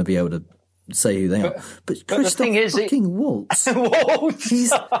one's going to be able to say who they are. But Christoph fucking Waltz, he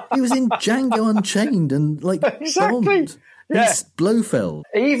was in Django Unchained and Bond. He's Blofeld.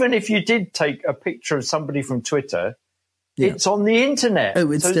 Even if you did take a picture of somebody from Twitter, it's on the internet.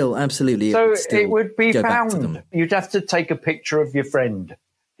 Oh, it's still absolutely. So it would be found. You'd have to take a picture of your friend.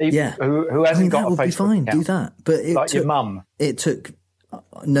 Who hasn't got a Facebook be fine. account. Do that, but your mum. It took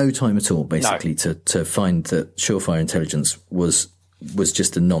no time at all, basically, to find that Surefire Intelligence was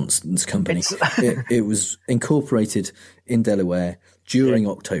just a nonsense company. It was incorporated in Delaware during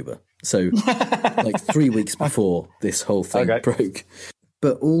October, so 3 weeks before this whole thing broke.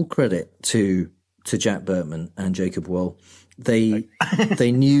 But all credit to Jack Bertman and Jacob Wool. They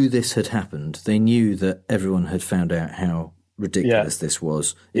knew this had happened. They knew that everyone had found out how ridiculous this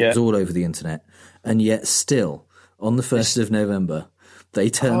was. It was all over the internet, and yet still on the 1st of November they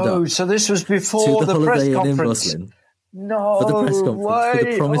turned up. So this was before the press holiday conference. in Roslin. No for the press conference, for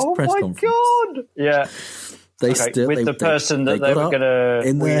the promised press conference. Oh my god! Yeah, the person that they were going to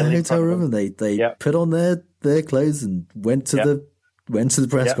in their hotel room, and they put on their clothes and went to the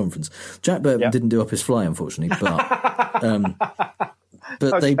press conference. Jack Bertman didn't do up his fly, unfortunately, but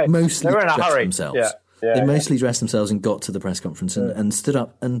they mostly dressed themselves. They mostly dressed themselves and got to the press conference and stood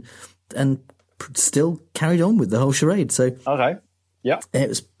up and still carried on with the whole charade. So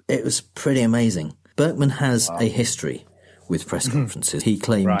it was pretty amazing. Bertman has a history with press conferences. He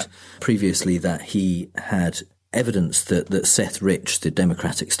claimed previously that he had evidence that Seth Rich, the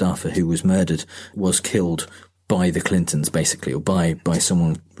Democratic staffer who was murdered, was killed by the Clintons, basically, or by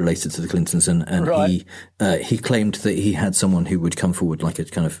someone related to the Clintons, and he claimed that he had someone who would come forward, like a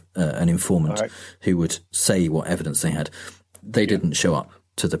kind of an informant, who would say what evidence they had. They didn't show up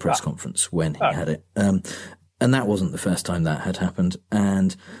to the press conference when he had it, and that wasn't the first time that had happened.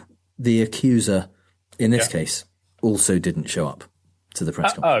 And the accuser, in this case, also didn't show up to the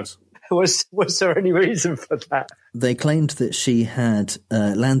press conference. Was there any reason for that? They claimed that she had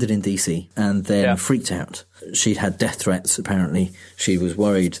landed in DC and then freaked out. She'd had death threats, apparently. She was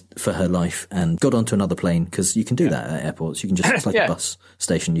worried for her life and got onto another plane, because you can do that at airports. You can just, it's like a bus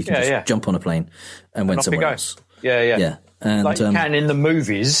station. You can just jump on a plane and went somewhere else. Yeah. And, like you can in the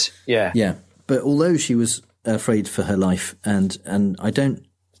movies. Yeah. But although she was afraid for her life, and I don't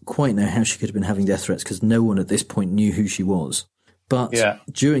quite know how she could have been having death threats, because no one at this point knew who she was. But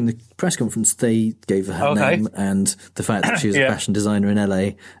during the press conference, they gave her her name and the fact that she was a fashion designer in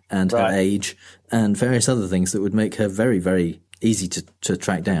LA and her age and various other things that would make her very, very easy to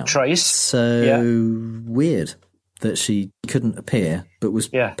track down. Trace. So weird that she couldn't appear, but was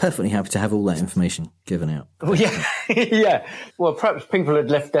perfectly happy to have all that information given out. Well, yeah. Well, perhaps people had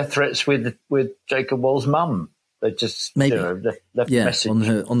left death threats with Jacob Wall's mum. They just left a message on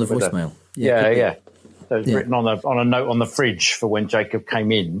the voicemail. So it was written on a note on the fridge for when Jacob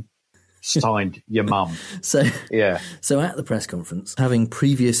came in. Signed your mum. So at the press conference, having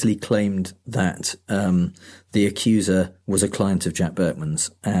previously claimed that the accuser was a client of Jack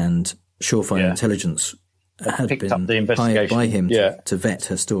Berkman's and Surefire Intelligence had been up the investigation. hired by him to vet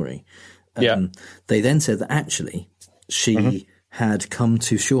her story, they then said that actually she had come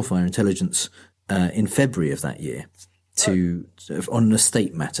to Surefire Intelligence in February of that year on an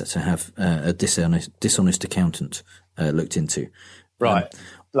estate matter to have a dishonest accountant looked into. Right.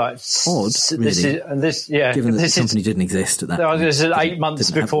 Odd, really. Given that the company didn't exist at that point. This is 8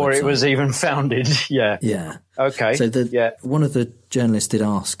 months before it was even founded. Yeah. Okay. So one of the journalists did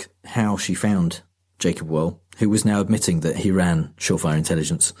ask how she found Jacob Wall, who was now admitting that he ran Surefire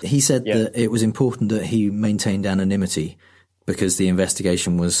Intelligence. He said that it was important that he maintained anonymity because the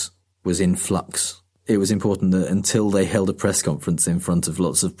investigation was in flux. It was important that until they held a press conference in front of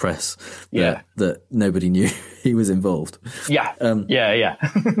lots of press, that nobody knew he was involved.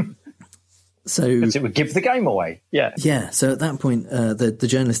 So it would give the game away. Yeah. So at that point, the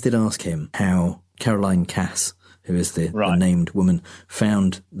journalist did ask him how Caroline Cass, who is the named woman,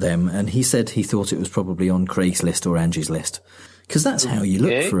 found them, and he said he thought it was probably on Craig's list or Angie's list, because that's how you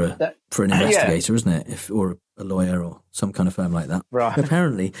look for an investigator, isn't it? Or a lawyer or some kind of firm like that. Right.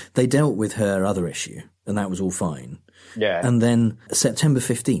 Apparently, they dealt with her other issue, and that was all fine. Yeah. And then September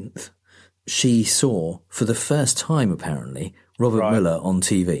 15th, she saw for the first time apparently Robert Mueller on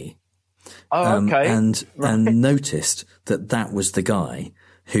TV. Oh, okay. And noticed that was the guy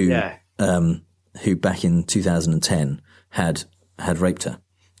who back in 2010 had raped her.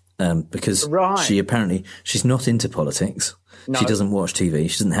 Because she's not into politics. No. She doesn't watch TV.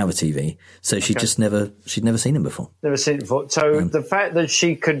 She doesn't have a TV. So she'd never seen him before. Never seen it before. So the fact that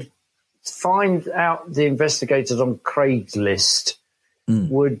she could find out the investigators on Craigslist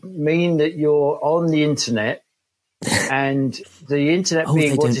would mean that you're on the internet and the internet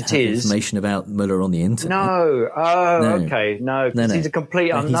being what it is. Information about Mueller on the internet. No. Okay. No. He's a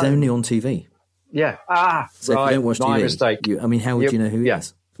complete unknown. He's only on TV. Yeah. So if you don't watch TV, my mistake. How would you know who he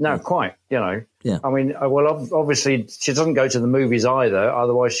is? No, quite, Yeah. I mean, obviously she doesn't go to the movies either.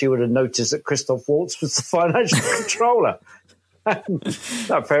 Otherwise she would have noticed that Christoph Waltz was the financial controller.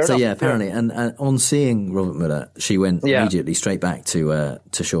 No, fair enough. Yeah, apparently. And on seeing Robert Mueller, she went immediately straight back to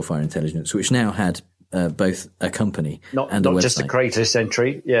Surefire Intelligence, which now had both a company and a website. Not just a Craigslist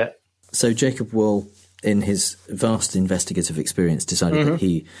entry, So Jacob Wall, in his vast investigative experience, decided that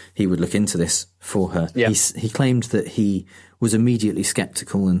he would look into this for her. Yeah. He claimed that he was immediately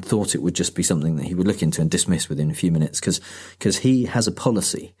sceptical and thought it would just be something that he would look into and dismiss within a few minutes because he has a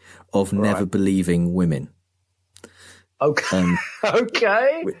policy of never believing women. Okay.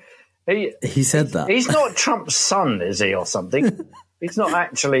 Okay. He said that. He's not Trump's son, is he, or something? He's not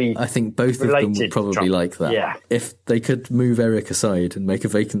actually. I think both of them would probably like that. Yeah. If they could move Eric aside and make a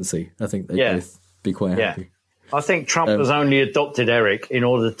vacancy, I think they'd both be quite happy. I think Trump has only adopted Eric in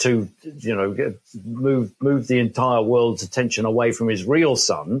order to, move the entire world's attention away from his real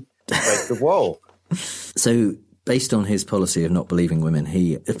son, Jacob Wall. So, based on his policy of not believing women,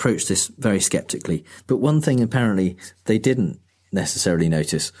 he approached this very skeptically. But one thing apparently they didn't necessarily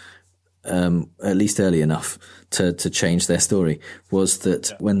notice, at least early enough to change their story, was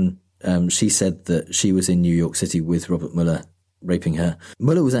that when she said that she was in New York City with Robert Mueller raping her,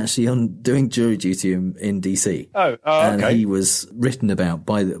 Mueller was actually doing jury duty in DC. And he was written about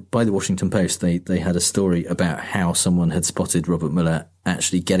by the Washington Post. They had a story about how someone had spotted Robert Mueller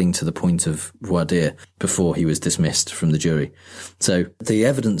actually getting to the point of voir dire before he was dismissed from the jury. So the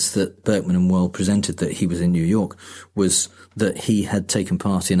evidence that Berkman and Wall presented that he was in New York was that he had taken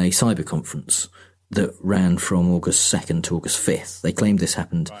part in a cyber conference that ran from August 2nd to August 5th. They claimed this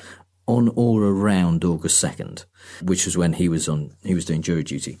happened on or around August 2nd, which was when he was doing jury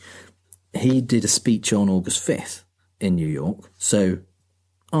duty. He did a speech on August 5th in New York, so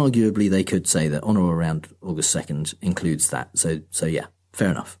arguably they could say that on or around August 2nd includes that. So yeah,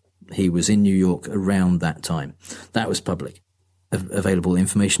 fair enough. He was in New York around that time. That was public available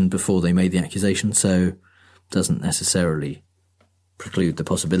information before they made the accusation, so doesn't necessarily preclude the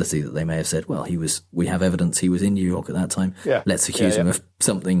possibility that they may have said, well, we have evidence he was in New York at that time. Yeah. Let's accuse him of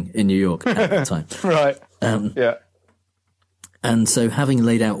something in New York at that time. Right. And so having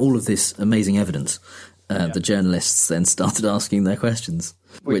laid out all of this amazing evidence, the journalists then started asking their questions,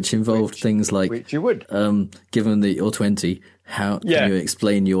 which involved things like, which you would. Given the Or20, how can you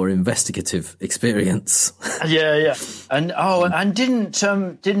explain your investigative experience? Yeah. And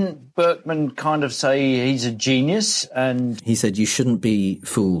didn't Berkman kind of say he's a genius? And he said you shouldn't be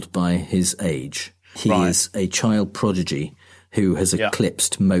fooled by his age. He is a child prodigy who has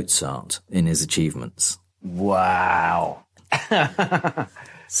eclipsed Mozart in his achievements. Wow.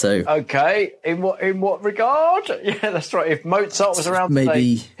 So okay, in what regard? Yeah, that's right. If Mozart was around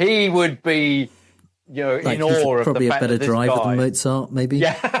maybe today, he would be, in awe of probably the a fact better that this driver guy, than Mozart. Maybe,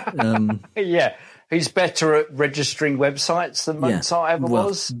 yeah, he's better at registering websites than Mozart ever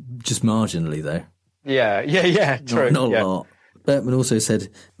was. Just marginally, though. Yeah. True. Not a lot. Berkman also said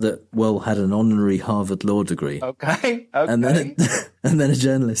that Well had an honorary Harvard law degree. Okay. And then a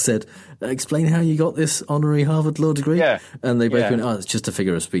journalist said, explain how you got this honorary Harvard law degree. Yeah. And they both went, it's just a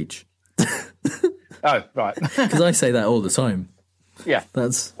figure of speech. Oh, right. Because I say that all the time. Yeah.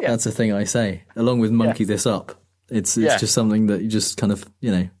 That's a thing I say, along with monkey this up. It's just something that you just kind of,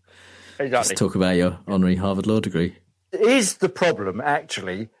 just talk about your honorary Harvard law degree. Is the problem,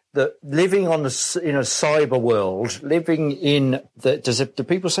 actually, that living in a cyber world, living in do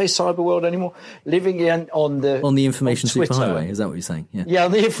people say cyber world anymore? Living on the information superhighway, is that what you're saying? Yeah,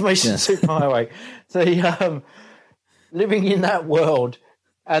 on the information superhighway. So living in that world,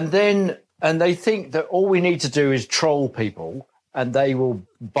 and they think that all we need to do is troll people, and they will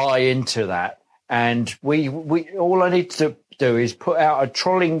buy into that. And we all I need to do is put out a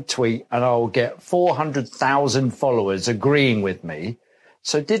trolling tweet, and I'll get 400,000 followers agreeing with me.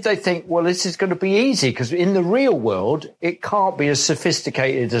 So did they think, well, this is going to be easy because in the real world, it can't be as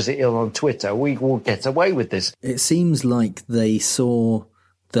sophisticated as it is on Twitter. We will get away with this. It seems like they saw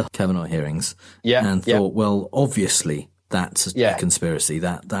the Kavanaugh hearings and thought, well, obviously that's a conspiracy.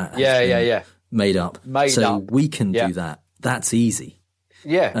 That has been made up. So we can do that. That's easy.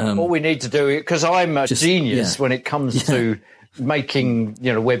 Yeah. All we need to do, because I'm a genius when it comes to making,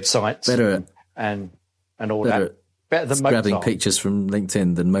 websites better and all that. Better than Mozart. Grabbing pictures from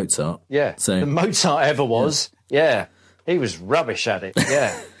LinkedIn than Mozart. Yeah, than Mozart ever was. Yeah. He was rubbish at it.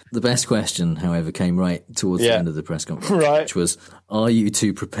 Yeah. The best question, however, came right towards the end of the press conference, which was, are you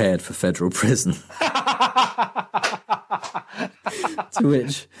two prepared for federal prison? To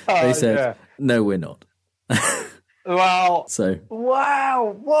which they said, no, we're not. Well,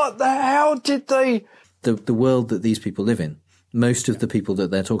 wow, what the hell did they... The world that these people live in, most of the people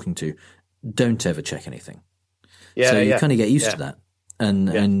that they're talking to don't ever check anything. So you kind of get used to that,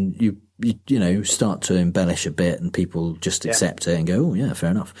 and you start to embellish a bit, and people just accept it and go, oh yeah,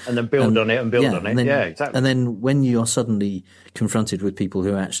 fair enough, and then build on it and build on it. Then, exactly. And then when you're suddenly confronted with people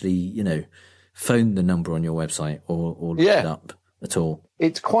who actually phone the number on your website or look it up at all,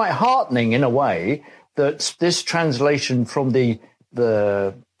 it's quite heartening in a way that this translation from the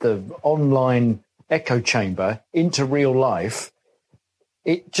online echo chamber into real life,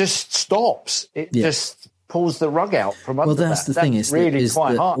 it just stops. It just pulls the rug out from under that. Well, that's the thing, is really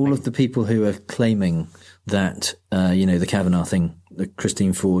quite that heartening. all of the people who are claiming that, the Kavanaugh thing, that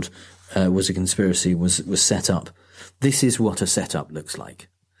Christine Ford was a conspiracy, was set up. This is what a setup looks like.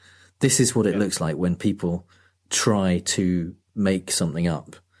 This is what it looks like when people try to make something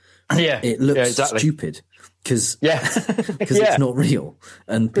up. Yeah. It looks stupid because it's not real,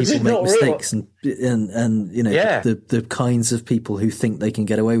 and people make mistakes, and the kinds of people who think they can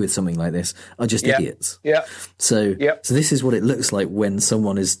get away with something like this are just idiots. Yeah. So this is what it looks like when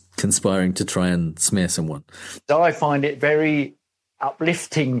someone is conspiring to try and smear someone. I find it very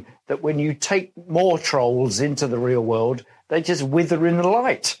uplifting that when you take more trolls into the real world, they just wither in the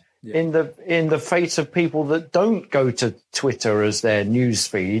light. Yeah. In the face of people that don't go to Twitter as their news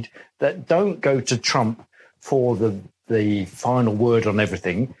feed, that don't go to Trump for the final word on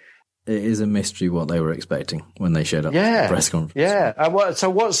everything. It is a mystery what they were expecting when they showed up at the press conference. Yeah. So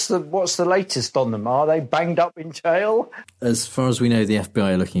what's the latest on them? Are they banged up in jail? As far as we know, the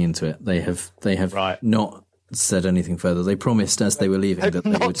FBI are looking into it. They have not said anything further. They promised as they were leaving that they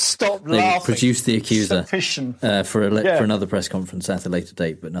would produce the accuser for another press conference at a later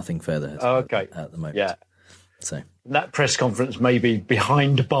date, but nothing further at the moment. Yeah. So that press conference may be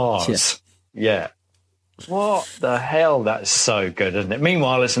behind bars. Yeah. What the hell? That's so good, isn't it?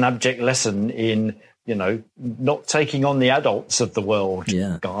 Meanwhile, it's an abject lesson in, not taking on the adults of the world,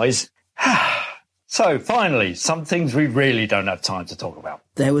 guys. So, finally, some things we really don't have time to talk about.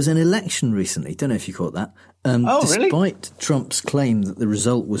 There was an election recently. Don't know if you caught that. Despite Trump's claim that the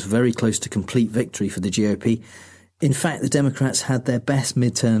result was very close to complete victory for the GOP, in fact, the Democrats had their best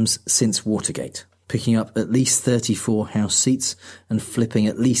midterms since Watergate. picking up at least 34 House seats and flipping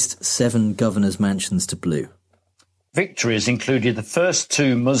at least 7 governors' mansions to blue. Victories included the first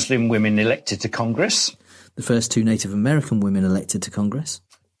 2 Muslim women elected to Congress, the first 2 Native American women elected to Congress,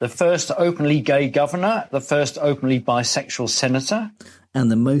 the first openly gay governor, the first openly bisexual senator, and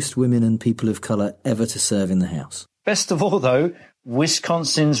the most women and people of colour ever to serve in the House. Best of all, though,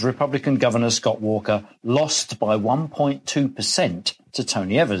 Wisconsin's Republican Governor Scott Walker lost by 1.2% to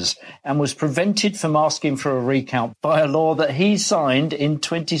Tony Evers and was prevented from asking for a recount by a law that he signed in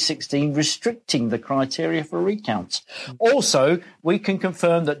 2016 restricting the criteria for recounts. Also, we can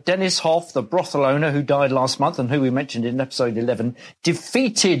confirm that Dennis Hoff, the brothel owner who died last month and who we mentioned in episode 11,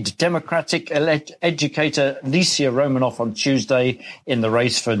 defeated Democratic educator Licia Romanoff on Tuesday in the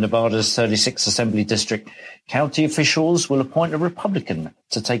race for Nevada's 36th Assembly District. County officials will appoint a Republican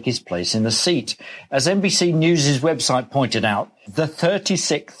to take his place in the seat. As NBC News' website pointed out, the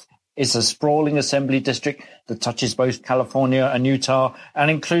 36th is a sprawling assembly district that touches both California and Utah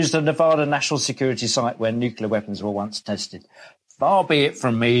and includes the Nevada National Security Site where nuclear weapons were once tested. Far be it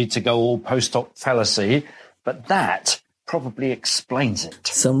from me to go all post hoc fallacy, but that probably explains it.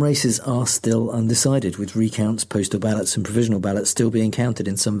 Some races are still undecided, with recounts, postal ballots and provisional ballots still being counted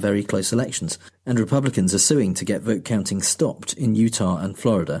in some very close elections. And Republicans are suing to get vote counting stopped in Utah and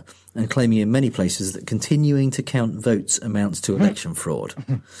Florida, and claiming in many places that continuing to count votes amounts to election fraud.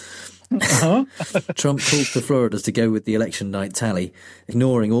 Trump called for Florida to go with the election night tally,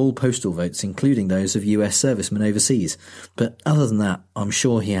 ignoring all postal votes, including those of US servicemen overseas. But other than that, I'm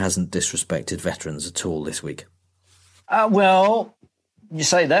sure he hasn't disrespected veterans at all this week. Well, you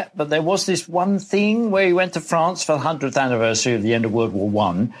say that, but there was this one thing where he went to France for the 100th anniversary of the end of World War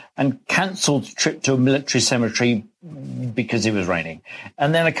I and cancelled a trip to a military cemetery because it was raining.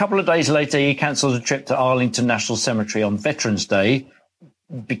 And then a couple of days later, he cancelled a trip to Arlington National Cemetery on Veterans Day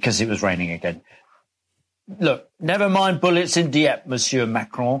because it was raining again. Look, never mind bullets in Dieppe, Monsieur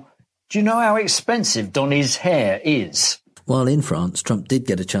Macron. Do you know how expensive Donny's hair is? While in France, Trump did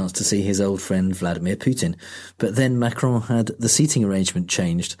get a chance to see his old friend Vladimir Putin, but then Macron had the seating arrangement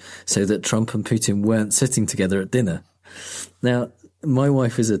changed so that Trump and Putin weren't sitting together at dinner. Now, my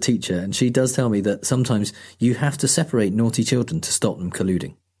wife is a teacher, and she does tell me that sometimes you have to separate naughty children to stop them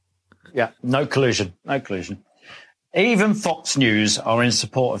colluding. Yeah, no collusion, no collusion. Even Fox News are in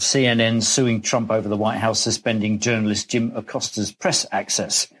support of CNN suing Trump over the White House suspending journalist Jim Acosta's press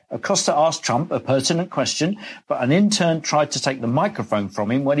access. Acosta asked Trump a pertinent question, but an intern tried to take the microphone from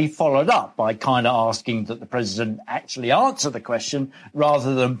him when he followed up by kind of asking that the president actually answer the question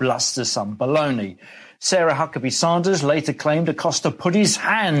rather than bluster some baloney. Sarah Huckabee Sanders later claimed Acosta put his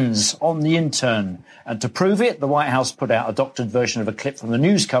hands on the intern. And to prove it, the White House put out a doctored version of a clip from the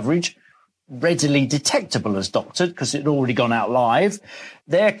news coverage, readily detectable as doctored because it had already gone out live.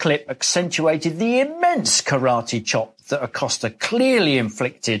 Their clip accentuated the immense karate chop that Acosta clearly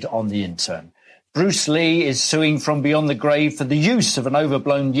inflicted on the intern. Bruce Lee is suing from beyond the grave for the use of an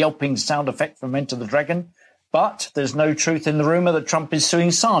overblown yelping sound effect from Enter the Dragon. But there's no truth in the rumour that Trump is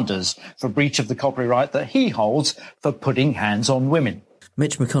suing Sanders for breach of the copyright that he holds for putting hands on women.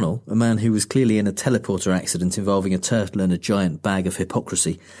 Mitch McConnell, a man who was clearly in a teleporter accident involving a turtle and a giant bag of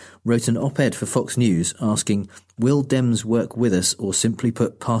hypocrisy, wrote an op-ed for Fox News asking, will Dems work with us or simply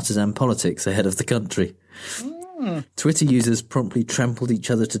put partisan politics ahead of the country? Twitter users promptly trampled each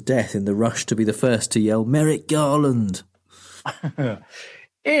other to death in the rush to be the first to yell, Merrick Garland!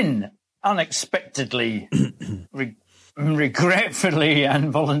 In unexpectedly, regretfully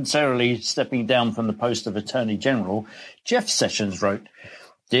and voluntarily stepping down from the post of Attorney General, Jeff Sessions wrote,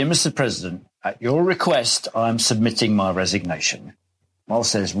 Dear Mr. President, at your request, I am submitting my resignation.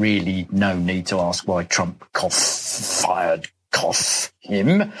 Whilst there's really no need to ask why Trump fired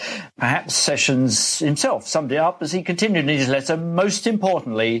him, perhaps Sessions himself summed it up as he continued in his letter, most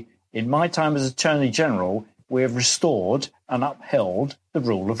importantly, in my time as Attorney General, we have restored and upheld the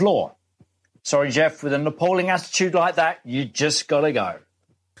rule of law. Sorry, Jeff, with an appalling attitude like that, you just got to go.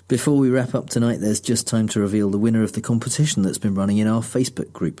 Before we wrap up tonight, there's just time to reveal the winner of the competition that's been running in our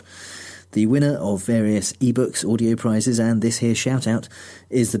Facebook group. The winner of various ebooks, audio prizes, and this here shout-out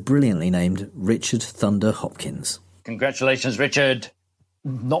is the brilliantly named Richard Thunder Hopkins. Congratulations, Richard.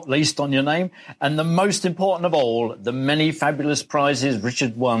 Not least on your name. And the most important of all, the many fabulous prizes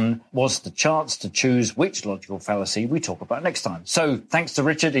Richard won was the chance to choose which logical fallacy we talk about next time. So thanks to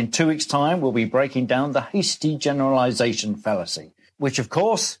Richard, in 2 weeks' time, we'll be breaking down the hasty generalization fallacy, which, of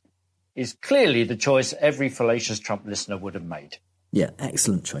course, is clearly the choice every fallacious Trump listener would have made. Yeah,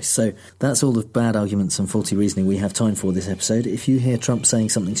 excellent choice. So that's all the bad arguments and faulty reasoning we have time for this episode. If you hear Trump saying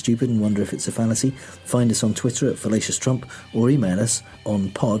something stupid and wonder if it's a fallacy, find us on Twitter at FallaciousTrump or email us on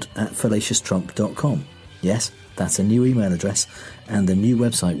pod@fallacioustrump.com. Yes, that's a new email address, and the new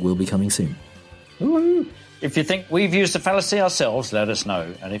website will be coming soon. Woo-hoo. If you think we've used a fallacy ourselves, let us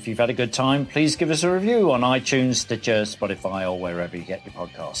know. And if you've had a good time, please give us a review on iTunes, Stitcher, Spotify, or wherever you get your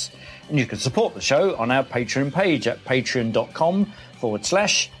podcasts. And you can support the show on our Patreon page at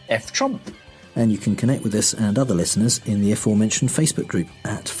patreon.com/FTrump. And you can connect with us and other listeners in the aforementioned Facebook group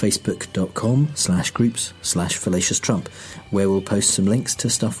at facebook.com/groups/FallaciousTrump, where we'll post some links to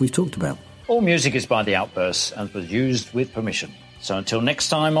stuff we've talked about. All music is by The Outbursts and was used with permission. So until next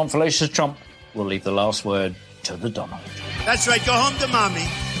time on Fallacious Trump, we'll leave the last word to the Donald. That's right. Go home to mommy.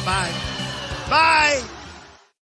 Bye. Bye.